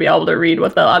me to be able to read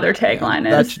what the other tagline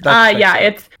is.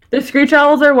 It's... The Screech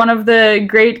Owls are one of the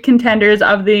great contenders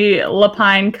of the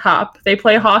Lapine Cup. They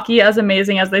play hockey as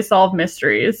amazing as they solve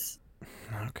mysteries.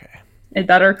 Okay.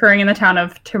 that are occurring in the town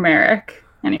of Turmeric.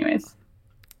 Anyways.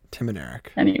 Tim and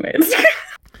Eric.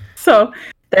 So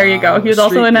there you go. He was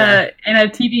also in yeah. a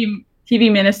TV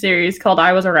miniseries called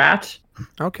I Was a Rat.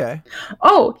 Okay.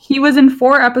 Oh, he was in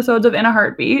 4 episodes of In a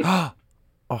Heartbeat.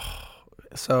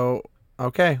 So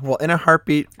okay. Well, In a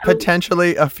Heartbeat,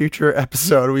 potentially a future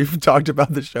episode. We've talked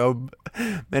about the show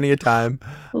many a time.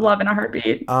 Love In a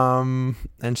Heartbeat. And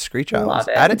Screech Owls. Love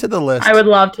it. Add it to the list. I would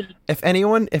love to. If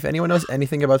anyone knows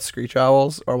anything about Screech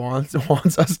Owls or wants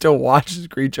us to watch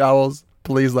Screech Owls,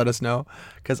 please let us know,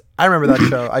 because I remember that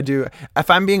show. I do.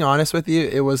 If I'm being honest with you,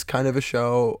 it was kind of a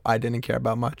show I didn't care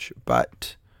about much,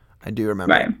 but I do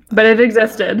remember. Right, but it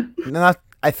existed. And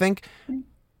I think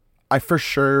I for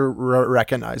sure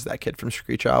recognize that kid from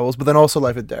Screech Owls, but then also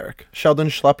Life with Derek. Sheldon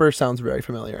Schlepper sounds very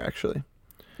familiar, actually.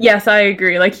 Yes, I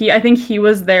agree. Like I think he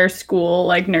was their school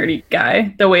like nerdy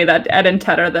guy, the way that Ed and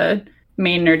Ted are the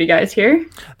main nerdy guys here.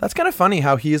 That's kind of funny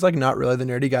how he's like not really the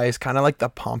nerdy guy. He's kind of like the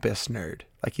pompous nerd.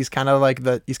 Like he's kind of like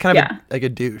like a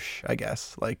douche, I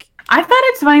guess. Like I thought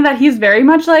it's funny that he's very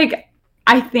much like,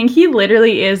 I think he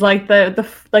literally is like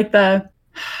the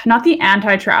not the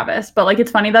anti-Travis, but like it's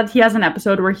funny that he has an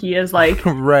episode where he is like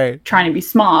right trying to be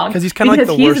smog, because he's kind of like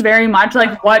the he's worst. Very much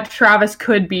like what Travis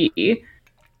could be,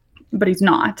 but he's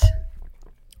not.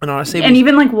 And honestly, and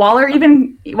even like Waller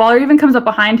even comes up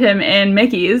behind him in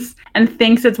Mickey's and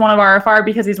thinks it's one of RFR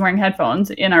because he's wearing headphones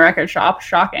in a record shop.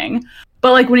 Shocking.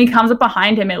 But like when he comes up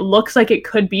behind him, it looks like it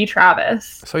could be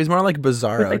Travis. So he's more like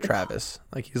Bizarro like Travis.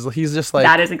 Like he's just like,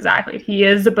 that is exactly. He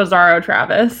is a Bizarro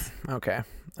Travis. Okay,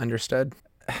 understood.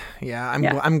 Yeah,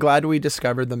 I'm glad we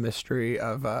discovered the mystery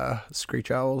of Screech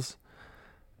Owls,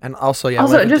 and also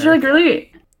just like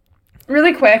really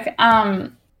quick.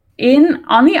 On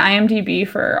the IMDb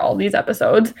for all these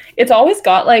episodes, it's always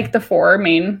got like the 4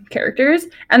 main characters,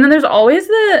 and then there's always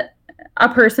a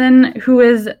person who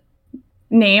is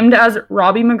named as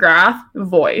Robbie McGrath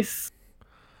voice.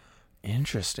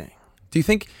 Interesting. Do you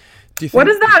think what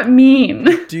does that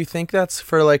mean? Do you think that's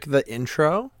for like the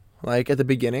intro, like at the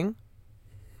beginning,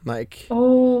 like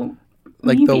like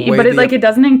maybe, the way, but it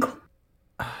doesn't include.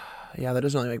 Yeah, that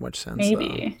doesn't really make much sense.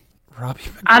 Maybe Robbie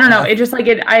McGrath. I don't know. It just like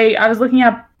it. I was looking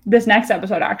up this next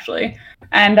episode actually,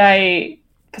 and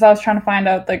because I was trying to find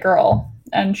out the girl,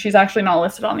 and she's actually not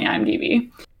listed on the IMDb.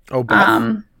 Oh,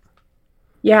 Beth?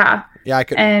 Yeah. Yeah, I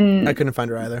couldn't find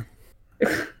her either.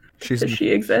 Does she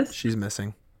exist? She's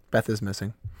missing. Beth is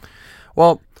missing.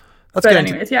 Well, let's get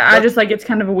anyways, I just like it's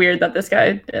kind of weird that this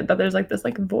guy that there's like this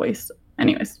like voice.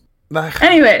 Anyways, I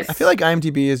feel like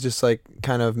IMDb is just like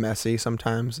kind of messy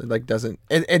sometimes. It like doesn't.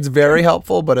 It's very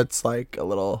helpful, but it's like a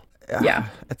little. Yeah.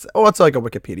 It's like a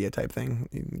Wikipedia type thing.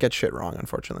 You get shit wrong,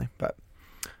 unfortunately. But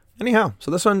anyhow,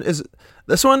 so this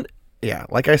one. Yeah,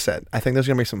 like I said, I think there's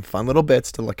gonna be some fun little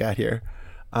bits to look at here.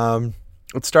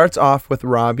 It starts off with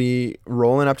Robbie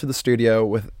rolling up to the studio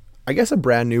with, I guess, a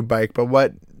brand new bike, but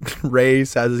what Ray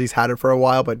says is he's had it for a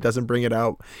while but doesn't bring it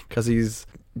out because he's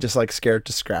just like scared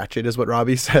to scratch it, is what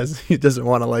Robbie says. He doesn't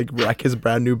want to like wreck his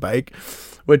brand new bike,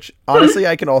 which honestly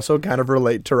I can also kind of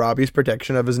relate to Robbie's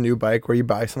protection of his new bike, where you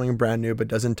buy something brand new but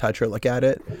doesn't touch or look at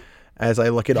it, as I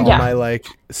look at all my like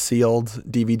sealed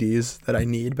DVDs that I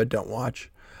need but don't watch.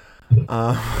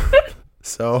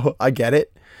 So I get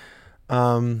it.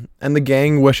 And the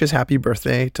gang wishes happy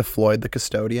birthday to Floyd, the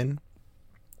custodian.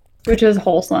 Which is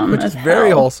wholesome. Which is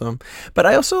very wholesome. But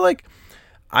I also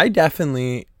I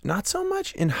definitely, not so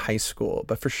much in high school,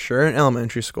 but for sure in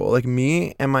elementary school, like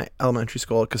me and my elementary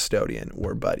school custodian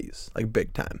were buddies, like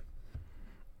big time.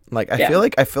 Like I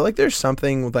feel like there's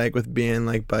something like with being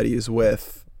like buddies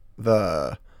with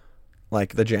the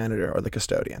janitor or the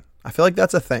custodian. I feel like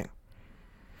that's a thing.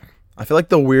 I feel like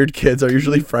the weird kids are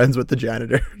usually friends with the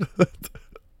janitor.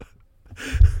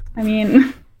 I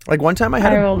mean, like one time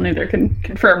I will neither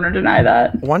confirm nor deny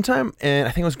that. One time, and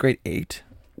I think it was grade 8,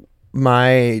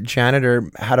 my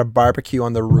janitor had a barbecue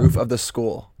on the roof of the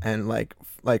school, and like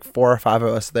 4 or 5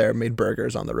 of us there made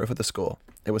burgers on the roof of the school.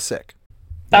 It was sick.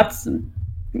 That's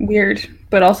weird,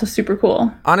 but also super cool.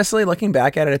 Honestly, looking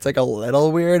back at it, it's like a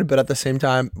little weird, but at the same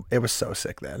time, it was so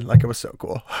sick then. Like, it was so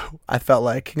cool. I felt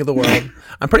like king of the world.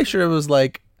 I'm pretty sure it was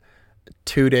like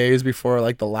 2 days before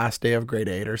like the last day of grade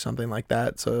 8 or something like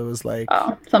that. So it was like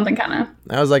something kind of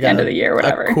that was like end of the year,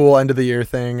 whatever. A cool end of the year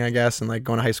thing, I guess, and like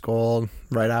going to high school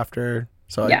right after.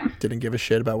 So I didn't give a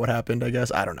shit about what happened, I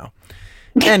guess. I don't know.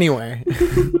 Anyway,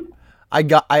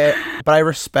 but I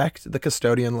respect the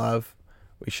custodian love.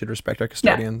 We should respect our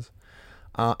custodians.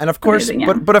 And of course,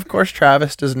 but of course,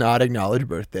 Travis does not acknowledge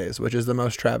birthdays, which is the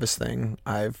most Travis thing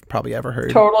I've probably ever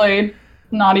heard. Totally.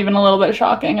 Not even a little bit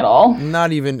shocking at all.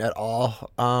 Not even at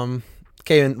all.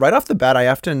 Okay, and right off the bat, I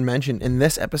have to mention, in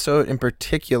this episode in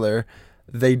particular,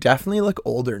 they definitely look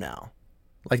older now.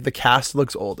 Like, the cast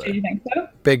looks older. Do you think so?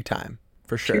 Big time,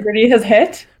 for sure. Puberty has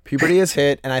hit? Puberty has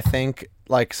hit, and I think,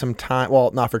 like, some time...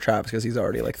 Well, not for Travis, because he's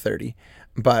already, like, 30.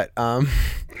 But,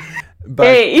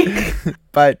 Hey!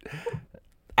 but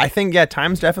I think, yeah,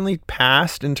 time's definitely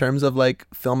passed in terms of, like,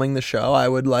 filming the show. I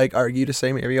would, like, argue to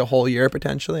say maybe a whole year,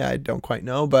 potentially. I don't quite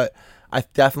know, but I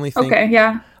definitely think... Okay,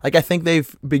 yeah. Like, I think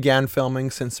they've began filming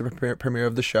since the premiere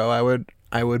of the show.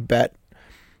 I would bet,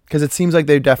 because it seems like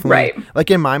they've definitely, Right.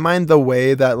 like, in my mind, the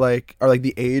way that, like, or like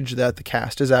the age that the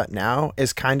cast is at now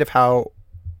is kind of how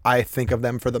I think of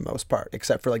them for the most part,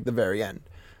 except for like the very end,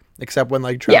 except when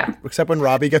like except when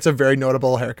Robbie gets a very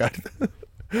notable haircut.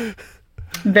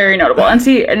 Very notable. And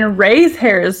see, and Ray's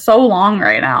hair is so long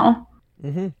right now.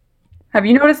 Mm-hmm. Have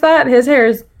you noticed that his hair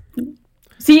is?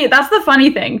 See, that's the funny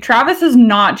thing. Travis has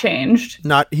not changed.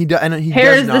 Hair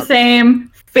is the same.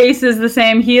 Face is the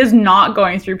same. He is not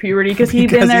going through puberty because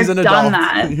he's been there, done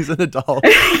that. He's an adult.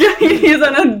 He's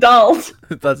an adult.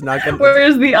 That's not gonna.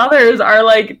 Whereas the others are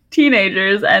like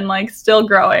teenagers and like still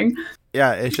growing.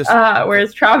 Yeah, it's just.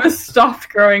 Whereas Travis stopped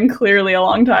growing clearly a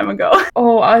long time ago.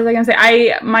 Oh, I was gonna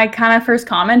say, my kind of first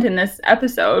comment in this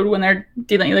episode when they're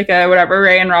dealing like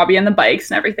Ray and Robbie and the bikes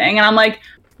and everything, and I'm like,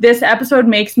 this episode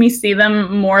makes me see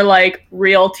them more like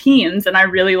real teens, and I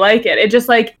really like it. It just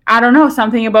like, I don't know,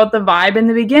 something about the vibe in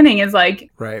the beginning is like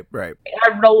right. A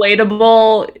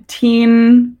relatable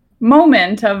teen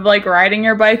moment of like riding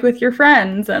your bike with your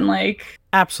friends and like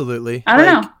absolutely. I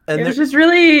don't know. It was just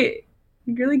really,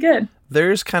 really good.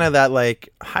 There's kind of that, like,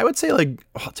 I would say, like,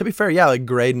 to be fair, yeah, like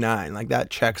grade 9, like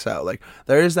that checks out. Like,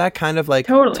 there is that kind of like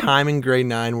time in grade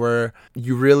 9 where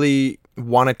you really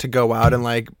wanted to go out and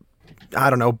like, I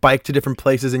don't know, bike to different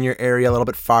places in your area a little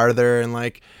bit farther, and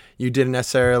like you didn't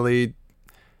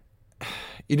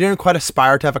quite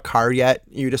aspire to have a car yet.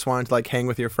 You just wanted to like hang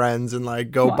with your friends and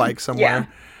like go bike somewhere. Yeah.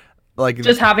 Like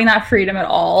just having that freedom at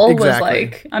all was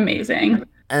like amazing.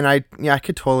 And I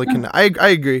could totally I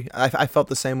agree. I felt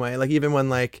the same way. Like even when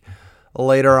like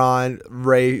later on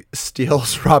Ray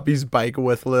steals Robbie's bike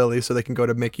with Lily so they can go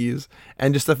to Mickey's,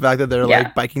 and just the fact that they're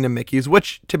like biking to Mickey's,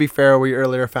 which to be fair, we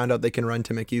earlier found out they can run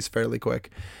to Mickey's fairly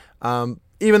quick.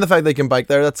 Even the fact they can bike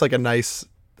there, that's a nice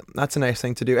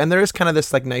thing to do. And there is kind of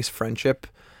this like nice friendship,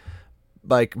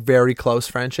 like very close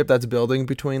friendship that's building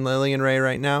between Lily and Ray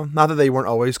right now. Not that they weren't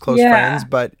always close friends,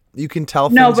 but you can tell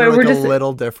things are like a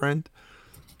little different.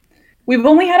 We've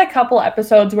only had a couple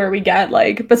episodes where we get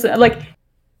like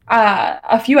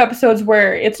a few episodes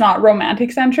where it's not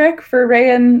romantic centric for Ray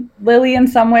and Lily in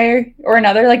some way or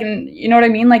another. Like, you know what I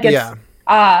mean? Like, it's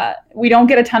we don't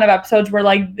get a ton of episodes where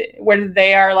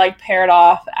they are like paired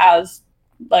off as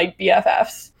like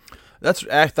BFFs. That's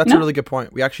a really good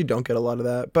point. We actually don't get a lot of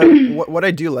that. But what I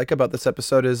do like about this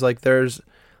episode is like there's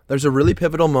a really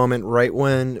pivotal moment right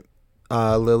when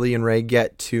Lily and Ray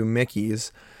get to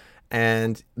Mickey's.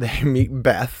 And they meet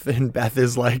Beth, and Beth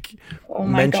is like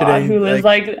mentioning, who is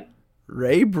like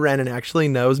Ray Brennan actually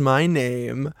knows my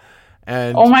name.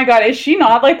 And oh my god, is she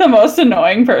not like the most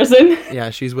annoying person? Yeah,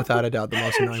 she's without a doubt the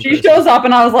most annoying person. She shows up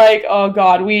and I was like, oh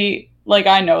god,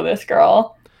 I know this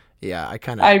girl. Yeah,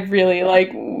 I really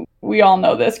like, we all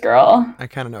know this girl. I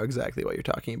kind of know exactly what you're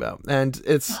talking about. And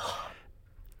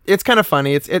it's kind of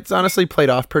funny. It's honestly played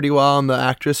off pretty well, and the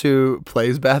actress who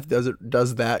plays Beth does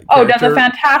that. Does a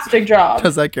fantastic job.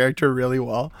 Does that character really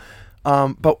well.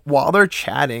 But while they're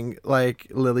chatting, like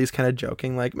Lily's kind of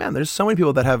joking, like, man, there's so many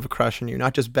people that have a crush on you,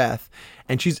 not just Beth,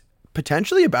 and she's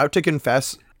potentially about to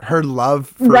confess her love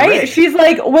for Ray. She's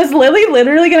like, was Lily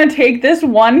literally gonna take this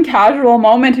one casual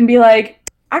moment and be like,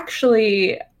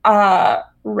 actually,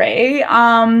 Ray,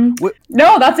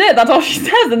 no, that's it. That's all she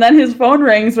says. And then his phone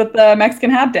rings with the Mexican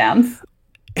hat dance.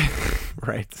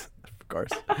 Right. Of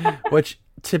course. Which,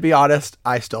 to be honest,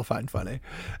 I still find funny.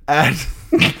 And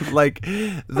like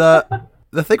the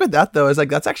thing with that though is like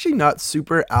that's actually not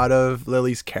super out of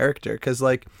Lily's character, because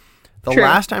like the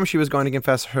last time she was going to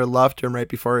confess her love to him right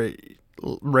before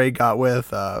Ray got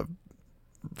with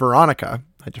Veronica,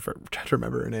 I try to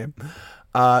remember her name.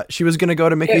 She was gonna go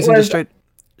to Mickey's and just straight.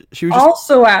 She was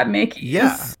also at Mickey's.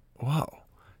 Yeah. Wow.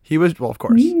 He was, well, of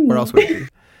course. Where else would he be?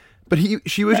 But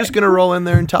she was just gonna roll in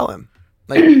there and tell him.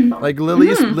 Like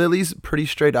Lily's pretty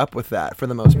straight up with that for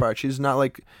the most part. She's not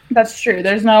like. That's true.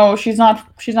 She's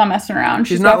not messing around.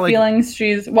 She's got feelings.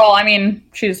 She's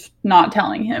not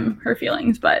telling him her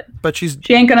feelings, but she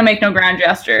ain't gonna make no grand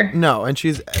gesture. No, and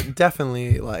she's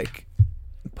definitely like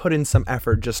put in some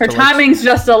effort just her timing's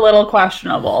just a little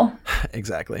questionable.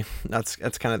 Exactly. That's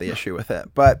kind of the issue with it.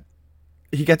 But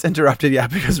he gets interrupted,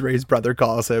 because Ray's brother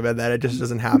calls him, and then it just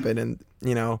doesn't happen. And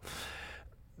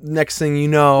next thing you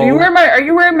know, are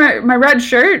you wearing my red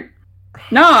shirt?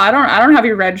 No, I don't have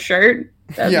your red shirt.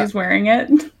 As he's wearing it.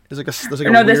 There's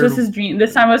like no, this was his jeans.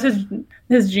 This time was his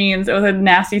jeans. It was a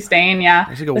nasty stain. Yeah,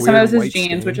 like this time it was his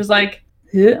jeans, which is like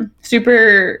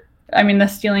super. I mean, the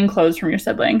stealing clothes from your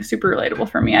sibling, super relatable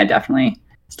for me. I definitely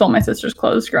stole my sister's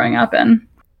clothes growing up, and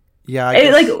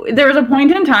there was a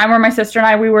point in time where my sister and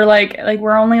I, we were like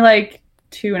we're only like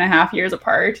 2.5 years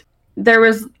apart. There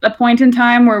was a point in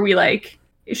time where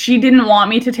she didn't want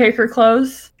me to take her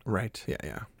clothes. Right.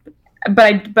 Yeah.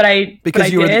 But I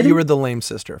because you were the lame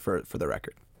sister for the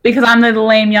record. Because I'm the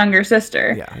lame younger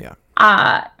sister. Yeah.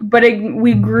 But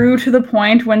we grew to the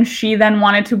point when she then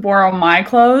wanted to borrow my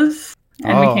clothes,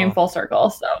 and we came full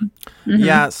circle. So. Mm-hmm.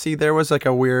 Yeah. See, there was like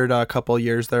a weird couple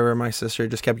years there where my sister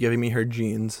just kept giving me her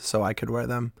jeans so I could wear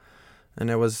them, and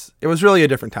it was really a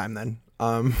different time then.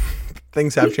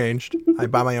 Things have changed. I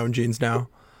buy my own jeans now.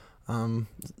 I'm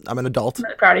an adult. I'm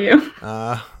really proud of you.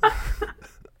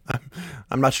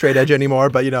 I'm not straight edge anymore,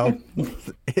 but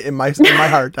in my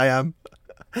heart, I am.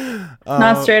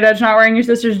 Not straight edge, not wearing your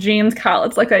sister's jeans, Kyle.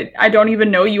 It's like I don't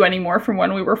even know you anymore from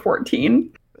when we were 14.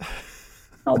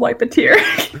 I'll wipe a tear.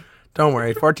 Don't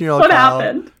worry, 14-year-old what Kyle.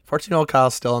 Happened? 14-year-old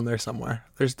Kyle's still in there somewhere.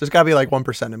 There's got to be like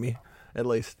 1% of me, at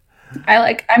least.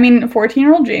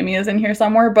 14-year-old Jamie is in here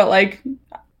somewhere, but like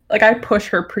I push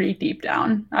her pretty deep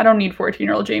down. I don't need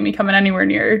 14-year-old Jamie coming anywhere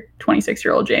near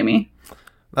 26-year-old Jamie.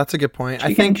 That's a good point.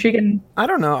 She can. I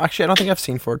don't know. Actually, I don't think I've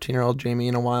seen 14-year-old Jamie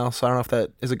in a while, so I don't know if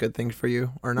that is a good thing for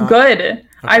you or not. Good. Okay.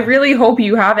 I Okay. really hope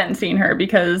you haven't seen her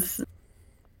because,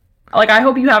 I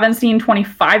hope you haven't seen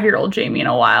 25-year-old Jamie in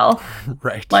a while.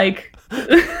 Right. I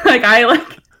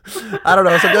don't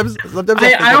know. Sometimes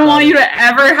I don't want you to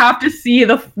ever have to see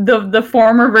the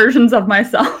former versions of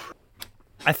myself.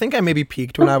 I think I maybe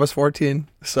peaked when I was 14,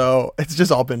 so it's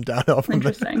just all been downhill from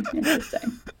there.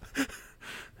 Interesting.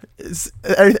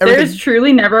 There's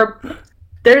truly never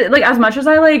as much as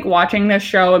I like watching this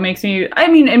show, it makes me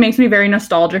very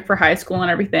nostalgic for high school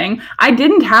and everything. I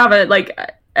didn't have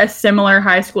a similar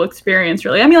high school experience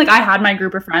really. I mean, I had my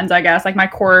group of friends, I guess, my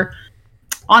core,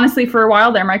 honestly, for a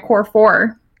while there, my core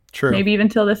 4. True. Maybe even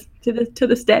to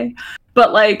this day.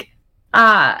 But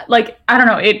I don't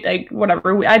know,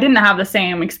 whatever. I didn't have the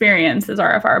same experience as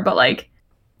RFR, but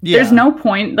there's no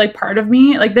point, part of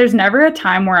me, there's never a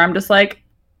time where I'm just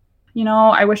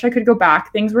I wish I could go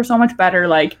back. Things were so much better.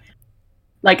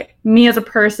 Me as a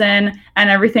person and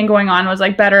everything going on was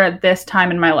better at this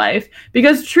time in my life.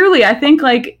 Because truly, I think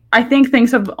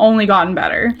things have only gotten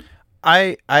better.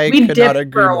 I we could dipped not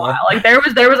agree for a more.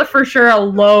 while. There was for sure a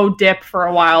low dip for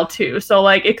a while too. So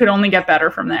it could only get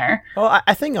better from there. Well,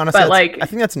 I think honestly, I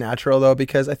think that's natural though,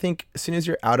 because I think as soon as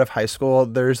you're out of high school,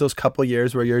 there's those couple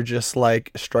years where you're just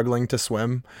struggling to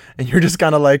swim, and you're just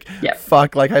kind of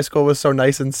fuck, high school was so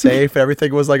nice and safe, and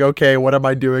everything was okay, what am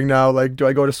I doing now? Do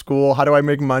I go to school? How do I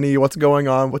make money? What's going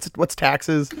on? What's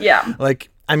taxes? Yeah.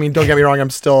 I mean, don't get me wrong, I'm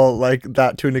still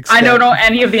that to an extent. I don't know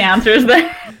any of the answers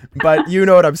there. But you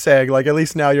know what I'm saying. At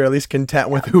least now you're at least content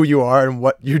with who you are and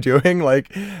what you're doing.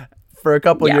 For a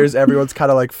couple years, everyone's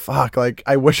kind of fuck,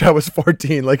 I wish I was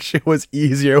 14. Shit was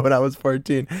easier when I was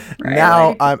 14. Right,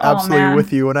 now I'm absolutely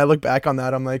with you. When I look back on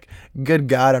that, I'm good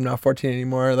God, I'm not 14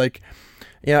 anymore.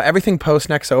 Everything post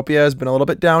Nexopia has been a little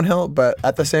bit downhill, but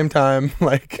at the same time,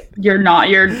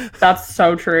 that's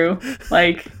so true.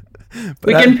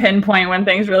 We can pinpoint when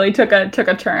things really took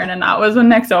a turn, and that was when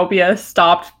Nexopia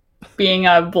stopped being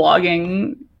a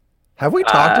vlogging. Have we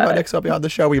talked about Nexopia on the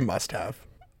show? We must have.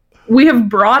 We have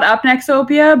brought up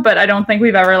Nexopia, but I don't think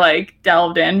we've ever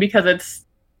delved in because it's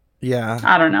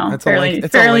I don't know, it's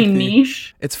fairly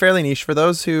niche. It's fairly niche for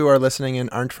those who are listening and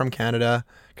aren't from Canada,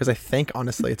 because I think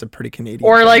honestly it's a pretty Canadian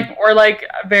or thing.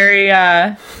 Very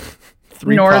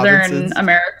northern provinces.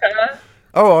 America.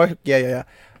 Oh yeah.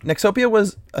 Nexopia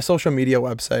was a social media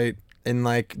website in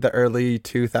the early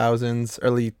 2000s,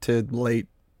 early to late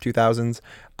 2000s.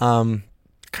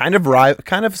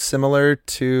 Kind of similar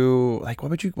to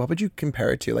what would you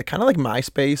compare it to? Kind of like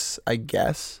MySpace, I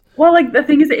guess. Well, the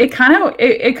thing is, it kind of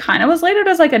was laid out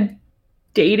as a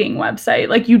dating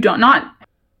website.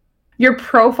 Your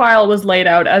profile was laid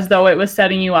out as though it was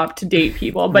setting you up to date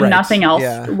people, but nothing else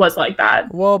was like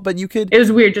that. Well, but you could. It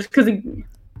was weird just because.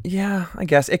 Yeah, I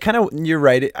guess it kind of. You're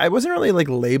right. I wasn't really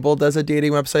labeled as a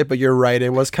dating website, but you're right.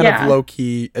 It was kind of low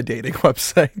key a dating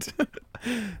website.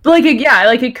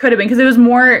 It could have been because it was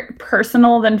more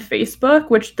personal than Facebook,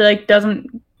 which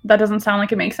doesn't that doesn't sound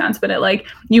like it makes sense, but it like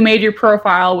you made your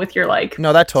profile with your like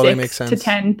No, that totally 6 makes sense. to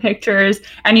 10 pictures,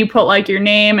 and you put like your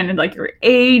name and like your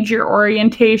age, your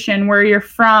orientation, where you're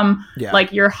from,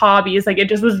 like your hobbies. Like it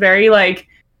just was very like,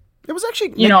 it was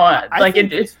actually, you know, like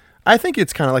I think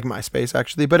it's kind of like MySpace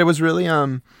actually, but it was really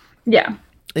yeah.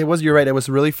 It was, you're right, it was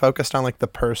really focused on like the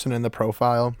person in the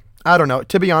profile. I don't know.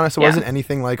 To be honest, it wasn't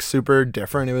anything like super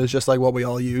different. It was just like what we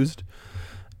all used.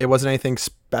 It wasn't anything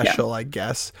special, I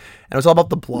guess. And it was all about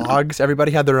the blogs.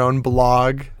 Everybody had their own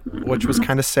blog, which was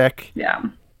kind of sick. Yeah.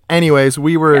 Anyways,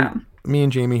 me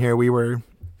and Jamie here, we were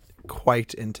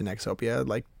quite into Nexopia,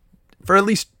 like for at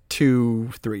least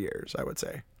 2-3 years, I would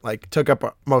say. Like took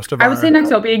up most of I would say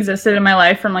Nexopia existed in my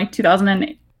life from like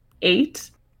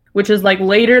 2008, which is like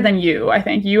later than you. I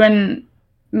think you and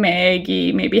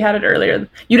Maggie maybe had it earlier.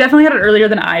 You definitely had it earlier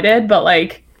than I did, but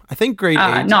like I think grade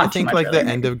 8. Not I think too much like earlier, the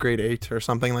end of grade 8 or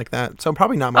something like that. So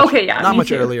probably not much. Okay, yeah, not much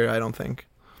too. earlier, I don't think.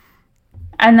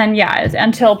 And then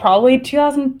until probably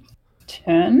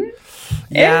 2010.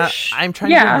 Yeah, I'm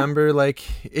trying to remember. Like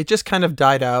it just kind of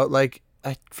died out. Like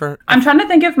I'm trying to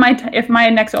think if my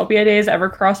Nexopia days ever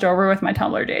crossed over with my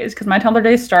Tumblr days, because my Tumblr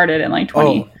days started in like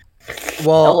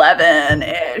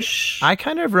 2011-ish. I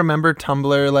kind of remember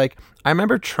Tumblr. Like I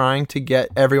remember trying to get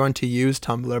everyone to use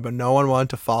Tumblr, but no one wanted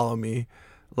to follow me.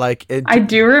 Like I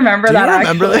do remember that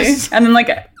actually. This? And then like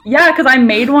because I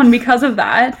made one because of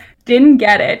that. Didn't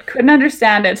get it. Couldn't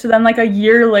understand it. So then like a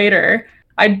year later,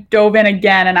 I dove in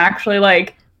again and actually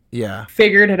like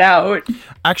figured it out.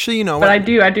 Actually, you know what? But I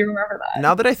do remember that.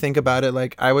 Now that I think about it,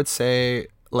 like I would say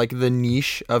like the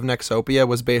niche of Nexopia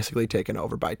was basically taken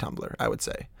over by Tumblr, I would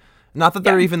say. Not that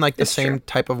they're even like the same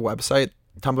type of website.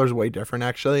 Tumblr's way different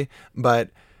actually, but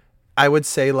I would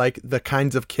say like the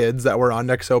kinds of kids that were on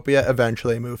Nexopia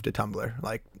eventually moved to Tumblr.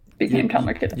 Like became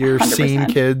Tumblr kids. Your scene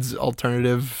kids,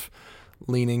 alternative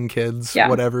leaning kids,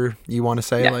 whatever you want to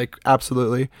say, like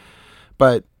absolutely.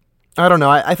 But I don't know.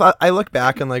 I thought I look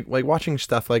back and like watching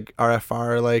stuff like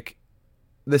RFR, like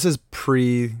this is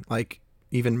pre like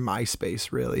even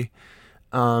MySpace really.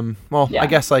 I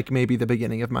guess like maybe the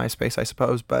beginning of MySpace, I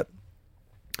suppose, but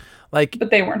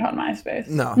they weren't on MySpace.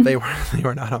 No, they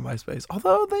were not on MySpace.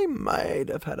 Although they might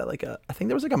have had I think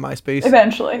there was like a MySpace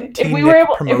eventually. If we were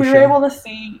able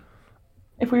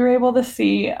to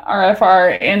see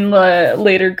RFR in the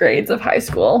later grades of high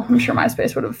school, I'm sure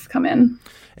MySpace would have come in.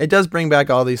 It does bring back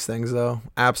all these things though.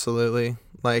 Absolutely.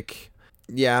 Like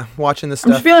watching this stuff.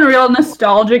 I'm just feeling real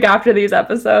nostalgic after these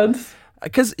episodes.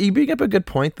 Because you bring up a good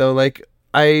point though. Like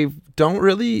I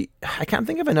can't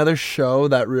think of another show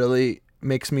that really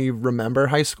makes me remember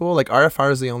high school. Like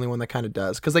RFR is the only one that kind of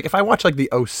does. Because like if I watch like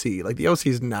the OC, like the OC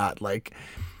is not like,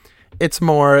 it's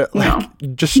more like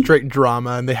just straight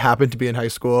drama and they happen to be in high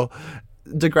school.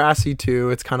 Degrassi too,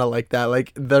 it's kind of like that.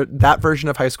 Like that version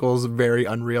of high school is very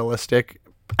unrealistic,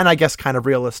 and I guess kind of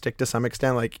realistic to some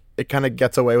extent. Like it kind of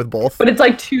gets away with both. But it's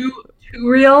like too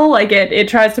real. Like it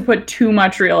tries to put too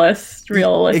much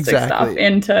realistic stuff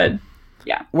into.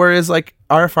 Yeah. Whereas like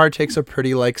RFR takes a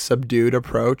pretty like subdued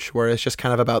approach where it's just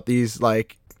kind of about these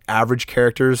like average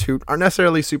characters who aren't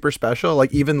necessarily super special.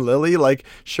 Like even Lily, like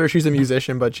sure she's a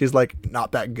musician, but she's like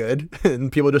not that good,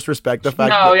 and people just respect the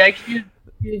fact. No, like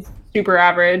she's super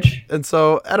average. And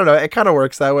so I don't know. It kind of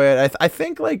works that way. I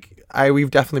think like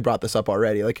we've definitely brought this up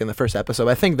already, like in the first episode.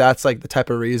 I think that's like the type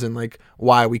of reason like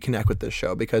why we connect with this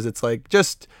show, because it's like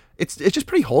it's just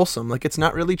pretty wholesome. Like it's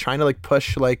not really trying to like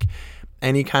push like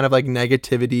any kind of like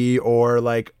negativity or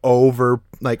like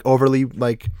overly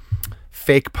like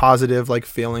fake positive like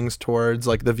feelings towards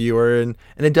like the viewer, and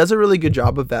it does a really good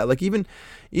job of that. Like even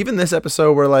this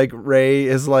episode where like Ray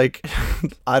is like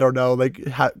I don't know, like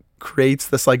creates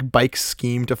this like bike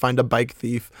scheme to find a bike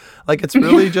thief. Like it's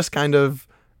really just kind of,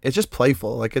 it's just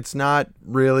playful. Like it's not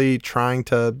really trying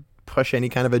to push any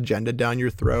kind of agenda down your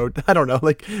throat. I don't know,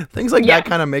 like things like that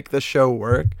kind of make this show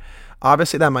work.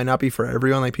 Obviously that might not be for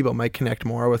everyone. Like people might connect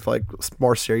more with like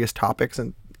more serious topics,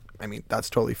 and I mean that's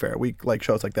totally fair. We like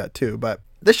shows like that too, but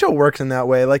this show works in that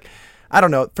way. Like I don't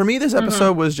know, for me this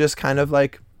episode was just kind of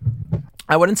like,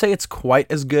 I wouldn't say it's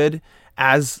quite as good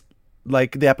as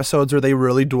like the episodes where they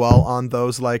really dwell on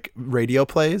those like radio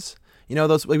plays. You know,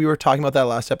 those, like we were talking about that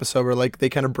last episode where like they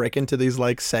kind of break into these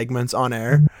like segments on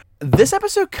air. This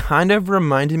episode kind of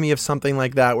reminded me of something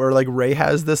like that, where like Ray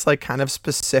has this like kind of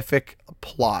specific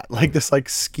plot, like this like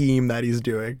scheme that he's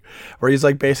doing, where he's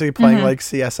like basically playing like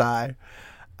CSI.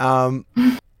 And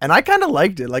I kind of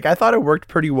liked it. Like I thought it worked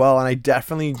pretty well, and I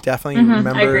definitely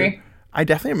remember. I agree. I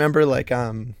definitely remember like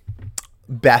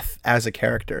Beth as a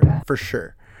character for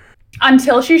sure.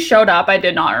 Until she showed up, I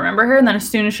did not remember her, and then as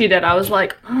soon as she did, I was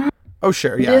like, Oh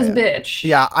sure, yeah, This yeah. bitch.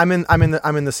 Yeah, I'm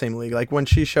in the same league. Like when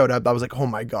she showed up, I was like, oh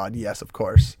my god, yes, of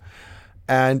course.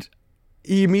 And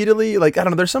immediately, like, I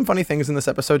don't know, there's some funny things in this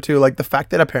episode too, like the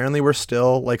fact that apparently we're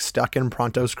still like stuck in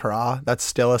Pronto's craw. That's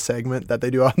still a segment that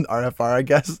they do on RFR, I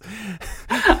guess.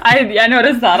 I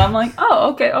noticed that. I'm like,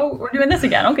 oh, okay. Oh, we're doing this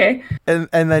again. Okay. And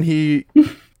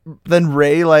then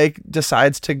Ray like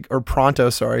decides to, or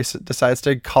Pronto, sorry, decides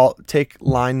to take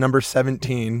line number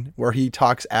 17 where he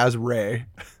talks as Ray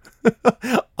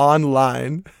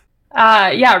online.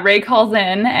 Yeah, Ray calls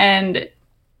in, and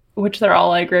which they're all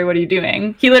like, Ray, what are you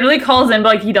doing? He literally calls in,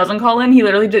 but like he doesn't call in. He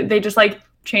literally they just like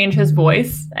change his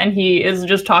voice, and he is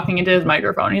just talking into his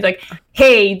microphone. He's like,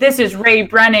 hey, this is Ray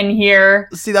Brennan here.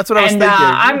 See, that's what I was thinking.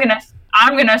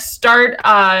 I'm gonna start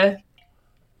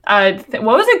what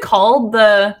was it called?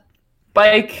 The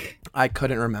bike. I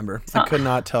couldn't remember. I could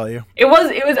not tell you. It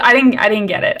was I didn't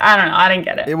get it. I don't know. I didn't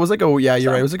get it. It was like you're right.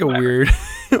 It was like whatever. weird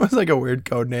it was like a weird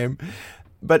code name.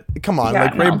 But come on, Yeah,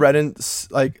 like Ray no. Brennan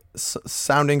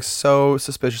sounding so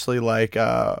suspiciously like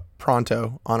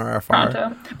Pronto on RFR.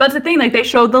 Pronto. But that's the thing, like they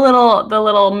showed the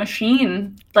little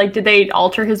machine. Like, did they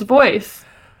alter his voice?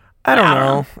 I don't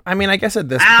know. I mean, I guess at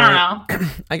this I point don't know.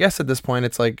 I guess at this point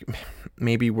it's like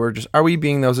maybe are we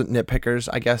being those nitpickers?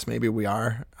 I guess maybe we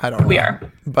are. I don't know. We are.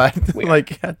 But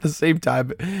like at the same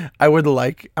time, I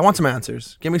want some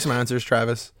answers. Give me some answers,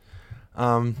 Travis.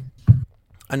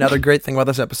 Another great thing about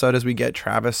this episode is we get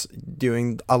Travis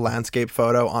doing a landscape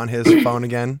photo on his phone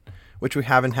again, which we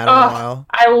haven't had in a while.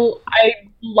 I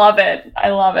love it. I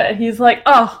love it. He's like,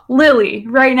 oh, Lily,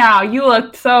 right now you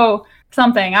look so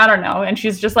something. I don't know. And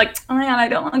she's just like, oh man, I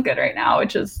don't look good right now,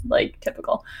 which is like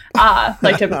typical.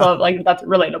 Like typical of like that's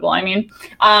relatable. I mean,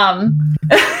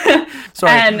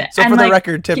 Sorry. So for the like,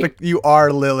 record, you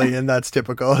are Lily, and that's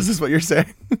typical. Is this what you're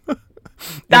saying?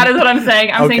 That is what I'm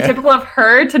saying. I'm saying typical of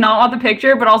her to not want the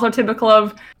picture, but also typical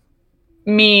of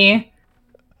me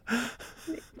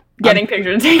getting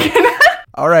pictures taken.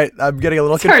 All right, I'm getting a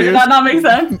little confused. Sorry, did that not make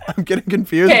sense? I'm getting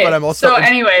confused, but I'm also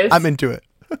anyways, I'm into it.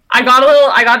 I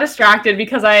got distracted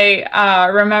because I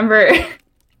remember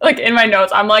like in my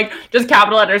notes, I'm like just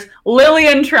capital letters, Lily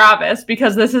and Travis,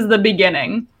 because this is the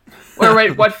beginning, or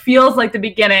what feels like the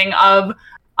beginning of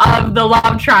the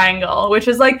love triangle, which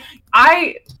is like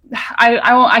I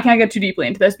can't get too deeply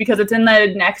into this because it's in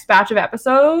the next batch of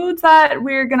episodes that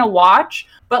we're gonna watch.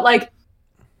 But like,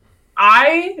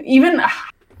 I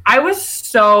was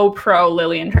so pro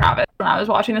Lily and Travis when I was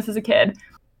watching this as a kid.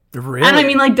 Really? And I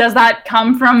mean, like, does that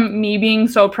come from me being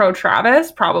so pro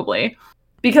Travis? Probably,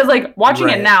 because like watching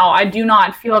it now, I do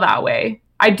not feel that way.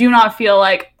 I do not feel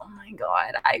like, oh my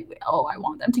god, I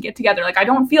want them to get together. Like, I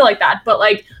don't feel like that. But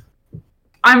like,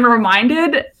 I'm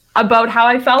reminded about how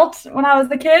I felt when I was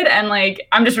a kid, and like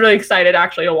I'm just really excited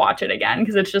actually to watch it again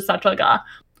because it's just such like a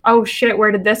oh shit,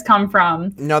 where did this come from?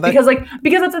 Because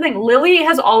that's the thing. Lily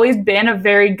has always been a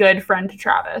very good friend to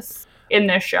Travis in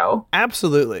this show.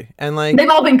 Absolutely. And like they've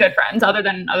all been good friends other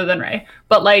than Ray.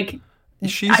 But like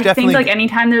I think like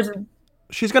anytime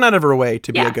she's gone out of her way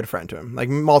to be a good friend to him, like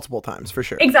multiple times for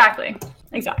sure. Exactly.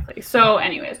 So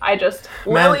anyways,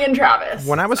 Lily and Travis.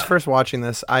 When I was first watching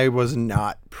this, I was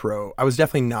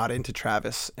definitely not into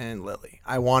Travis and Lily.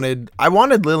 I wanted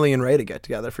Lily and Ray to get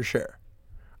together for sure.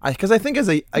 Because I think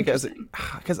because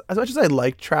as much as I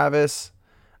liked Travis,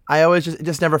 I always it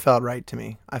just never felt right to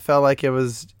me. I felt like it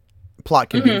was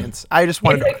plot convenience. I just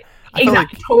wanted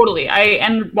totally.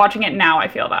 And watching it now, I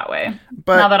feel that way.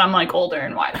 But now that I'm like older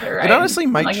and wiser, right? It honestly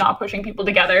might like not pushing people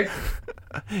together.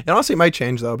 It honestly might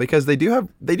change though, because they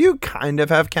do kind of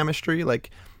have chemistry, like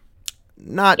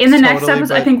not in the totally, next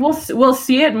episode. I think we'll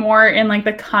see it more in like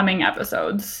the coming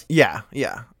episodes. Yeah.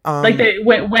 Like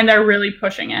when they're really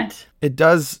pushing it. It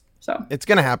does. So it's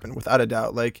gonna happen without a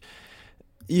doubt. Like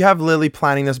you have Lily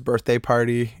planning this birthday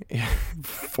party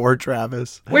for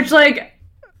Travis, which like.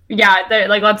 Yeah, they're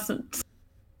like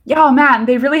oh man,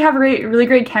 they really have really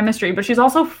great chemistry, but she's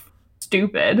also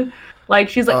stupid. Like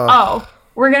she's like, oh,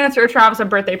 we're gonna throw Travis a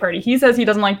birthday party. He says he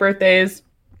doesn't like birthdays.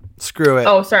 Screw it.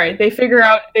 Oh, sorry. They figure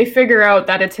out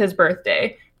that it's his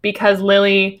birthday because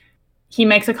Lily, he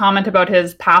makes a comment about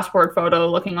his passport photo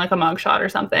looking like a mugshot or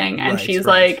something, and she's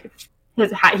like,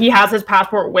 he has his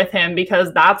passport with him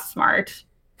because that's smart.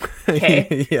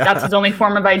 Okay, that's his only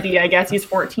form of ID. I guess he's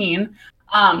 14.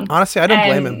 Honestly, I don't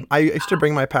blame him. I used to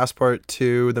bring my passport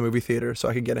to the movie theater so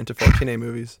I could get into 14A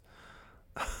movies.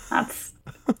 That's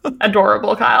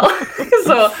adorable, Kyle.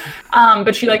 So,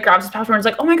 but she like grabs his passport and is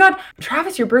like, "Oh my god,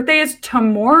 Travis, your birthday is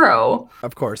tomorrow."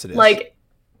 Of course it is. Like,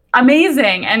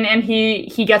 amazing. And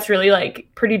he gets really like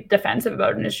pretty defensive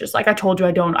about it, and it's just like, "I told you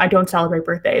I don't celebrate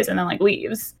birthdays," and then like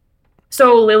leaves.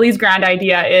 So Lily's grand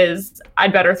idea is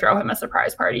I'd better throw him a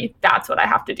surprise party. That's what I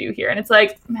have to do here. And it's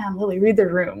like, man, Lily, read the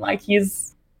room. Like he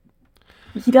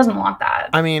doesn't want that.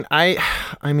 I mean, I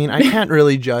can't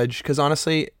really judge because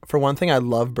honestly, for one thing, I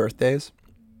love birthdays.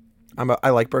 I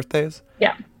like birthdays.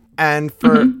 Yeah. And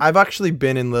I've actually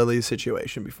been in Lily's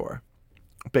situation before,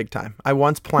 big time. I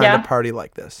once planned a party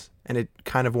like this, and it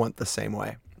kind of went the same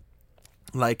way.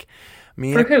 Like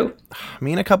me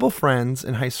and a couple friends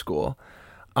in high school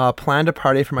planned a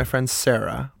party for my friend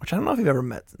Sarah, which I don't know if you've ever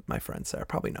met my friend Sarah,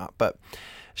 probably not, but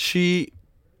she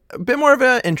a bit more of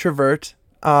an introvert.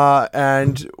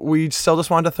 And we still just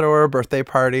wanted to throw her a birthday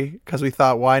party because we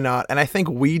thought, why not? And I think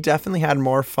we definitely had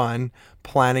more fun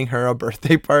planning her a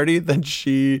birthday party than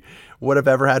she would have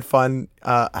ever had fun,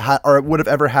 or would have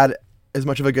ever had as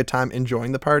much of a good time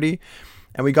enjoying the party.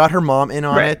 And we got her mom in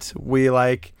on it.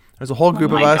 There's a whole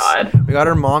group of us. God. We got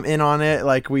her mom in on it.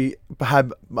 Like we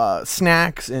had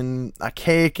snacks and a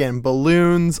cake and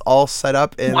balloons all set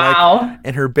up in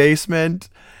in her basement.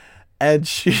 And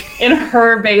she in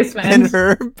her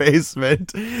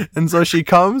basement. And so she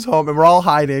comes home and we're all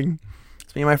hiding.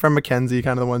 It's me and my friend Mackenzie,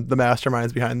 kind of the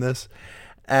masterminds behind this.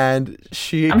 And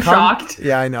I'm shocked.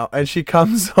 Yeah, I know. And she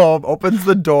comes home, opens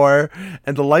the door,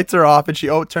 and the lights are off, and she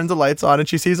turns the lights on, and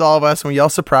she sees all of us, and we yell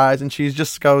surprise, and she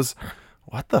just goes,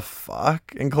 "What the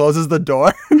fuck?" and closes the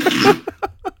door.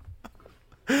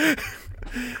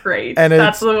 Great. And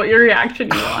that's what your reaction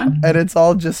you want. And it's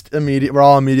all just immediate. We're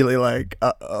all immediately like,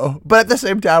 uh-oh. But at the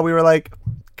same time, we were like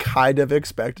kind of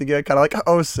expecting it. Kind of like,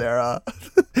 oh, Sarah.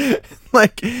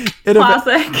 Like,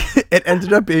 classic. It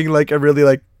ended up being like a really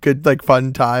like good, like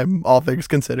fun time, all things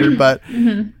considered. But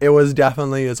it was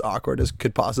definitely as awkward as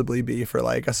could possibly be for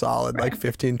like a solid like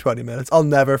 15, 20 minutes. I'll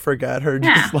never forget her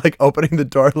just like opening the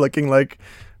door looking like,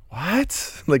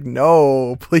 what? Like,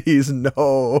 no, please,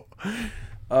 no.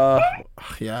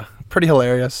 Yeah, pretty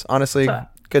hilarious. Honestly,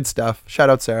 good stuff. Shout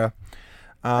out Sarah.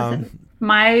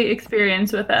 My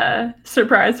experience with a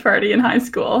surprise party in high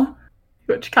school,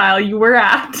 which Kyle, you were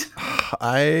at,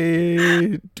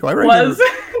 was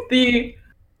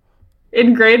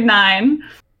in grade 9.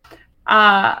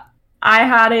 I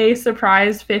had a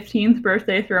surprise 15th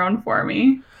birthday thrown for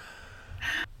me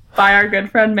by our good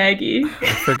friend Maggie. I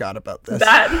forgot about this.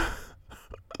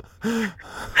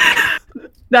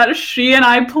 That she and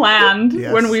I planned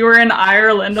when we were in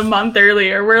Ireland a month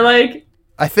earlier. We're like,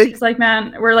 she's like,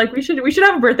 man, we're like, we should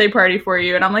have a birthday party for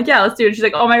you. And I'm like, yeah, let's do it. She's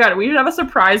like, oh my God, we should have a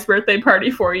surprise birthday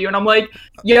party for you. And I'm like,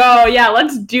 yo, yeah,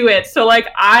 let's do it. So like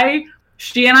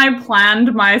she and I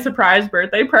planned my surprise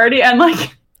birthday party and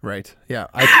like, right. Yeah.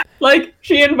 Like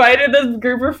she invited this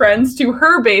group of friends to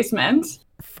her basement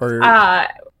for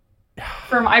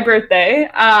my birthday.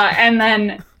 And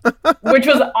then, which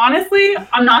was honestly,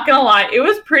 I'm not gonna lie, it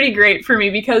was pretty great for me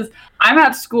because I'm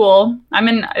at school. I'm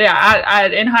in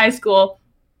high school,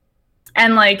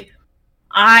 and like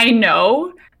I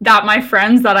know that my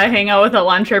friends that I hang out with at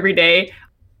lunch every day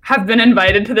have been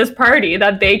invited to this party,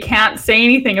 that they can't say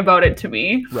anything about it to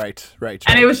me. Right.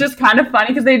 And it was just kind of funny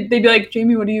because they'd be like,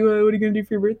 Jamie, what are you gonna do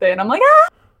for your birthday? And I'm like,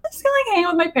 I'm just gonna like hang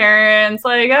out with my parents.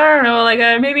 Like I don't know, like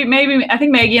maybe I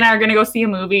think Maggie and I are gonna go see a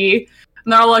movie.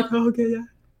 And they're all like, oh, okay, yeah.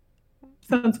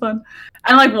 Sounds fun.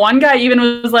 And like one guy even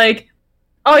was like,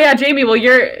 oh yeah, Jamie,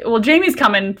 Jamie's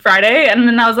coming Friday. And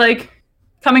then I was like,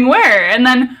 coming where? And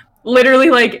then literally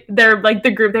like they're like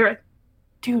the group, they were like,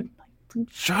 dude,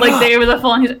 shut like up. They were the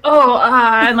full, and he's like,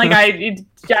 and like I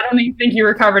don't even think you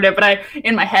recovered it, but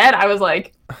in my head I was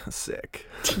like sick.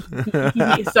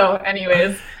 So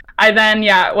anyways, I then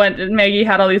Maggie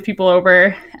had all these people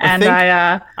over, and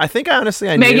I think honestly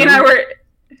Maggie knew. And I were.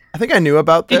 I think I knew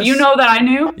about this. Did you know that I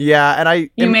knew? Yeah, and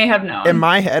you may have known. In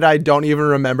my head, I don't even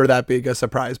remember that being a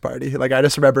surprise party. Like, I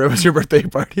just remember it was your birthday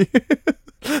party.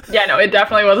 Yeah, no, it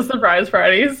definitely was a surprise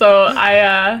party. So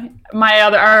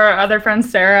our other friend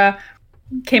Sarah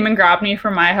came and grabbed me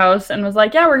from my house and was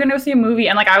like, yeah, we're gonna go see a movie.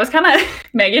 And like I was kind of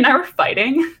Maggie and I were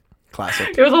fighting.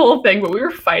 Classic. It was a whole thing, but we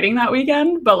were fighting that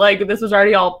weekend. But like this was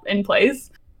already all in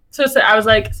place. So I was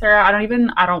like, Sarah, I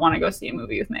don't want to go see a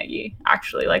movie with Maggie.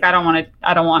 Actually, like I don't want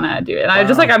to do it. And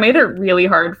I made it really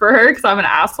hard for her because I'm an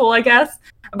asshole, I guess.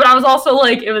 But I was also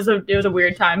like, it was a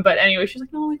weird time. But anyway, she's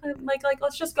like, no, like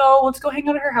let's go hang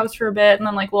out at her house for a bit, and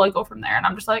then like we'll like go from there. And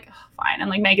I'm just like, oh, fine. And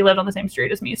like Maggie lived on the same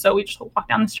street as me, so we just walk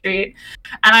down the street,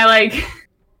 and I like.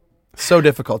 So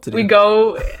difficult to do. We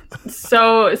go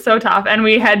so tough, and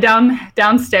we head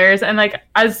downstairs, and like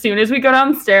as soon as we go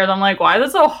downstairs, I'm like, why is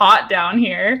it so hot down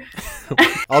here?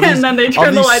 And then they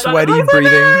turn the lights on.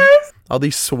 All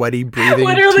these sweaty breathing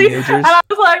literally teenagers. And I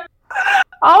was like,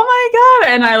 oh my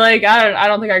God. And I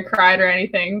don't think I cried or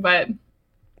anything, but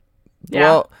yeah.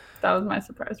 Well, That was my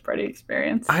surprise party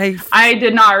experience. I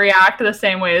did not react the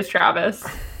same way as Travis.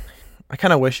 I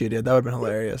kind of wish you did. That would have been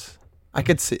hilarious. I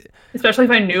could see. Especially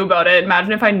if I knew about it.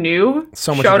 Imagine if I knew,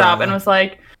 So much showed up drama. and was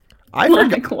like, I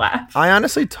like laugh. I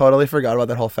honestly totally forgot about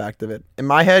that whole fact of it. In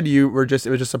my head, it was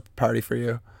just a party for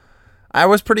you. I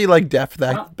was pretty like deaf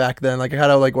back then. Like I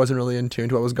kind of like wasn't really in tune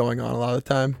to what was going on a lot of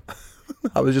the time.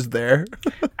 I was just there.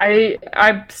 I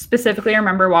specifically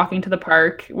remember walking to the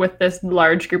park with this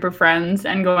large group of friends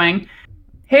and going,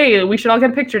 hey, we should all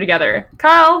get a picture together.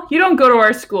 Kyle, you don't go to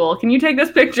our school. Can you take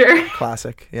this picture?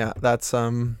 Classic. Yeah, that's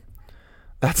how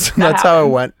happened. it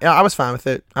went. Yeah, I was fine with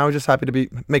it. I was just happy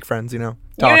to make friends, you know.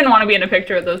 You didn't want to be in a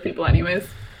picture with those people anyways.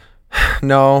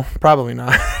 No, probably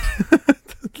not.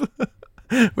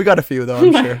 We got a few though,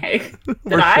 I'm sure.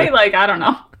 Did I? Sure. Like, I don't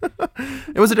know.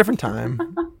 It was a different time.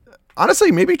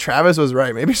 Honestly, maybe Travis was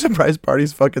right. Maybe surprise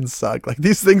parties fucking suck. Like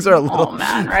these things are a little. Oh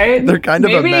man, right? They're kind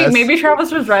of a mess. Maybe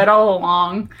Travis was right all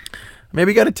along.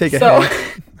 Maybe got to take a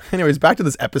hint. Anyways, back to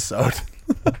this episode.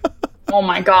 Oh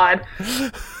my god.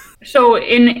 So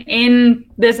in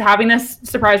this having this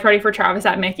surprise party for Travis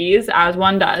at Mickey's, as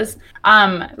one does,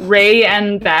 Ray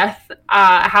and Beth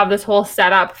have this whole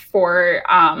setup for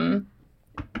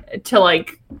to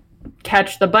like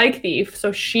catch the bike thief.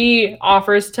 So she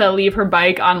offers to leave her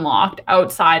bike unlocked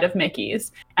outside of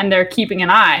Mickey's, and they're keeping an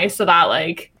eye so that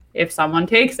like if someone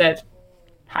takes it,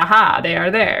 haha, they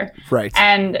are there. Right.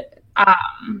 And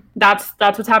that's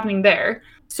what's happening there.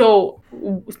 So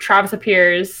Travis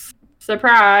appears,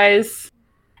 surprise,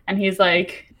 and he's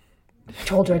like, I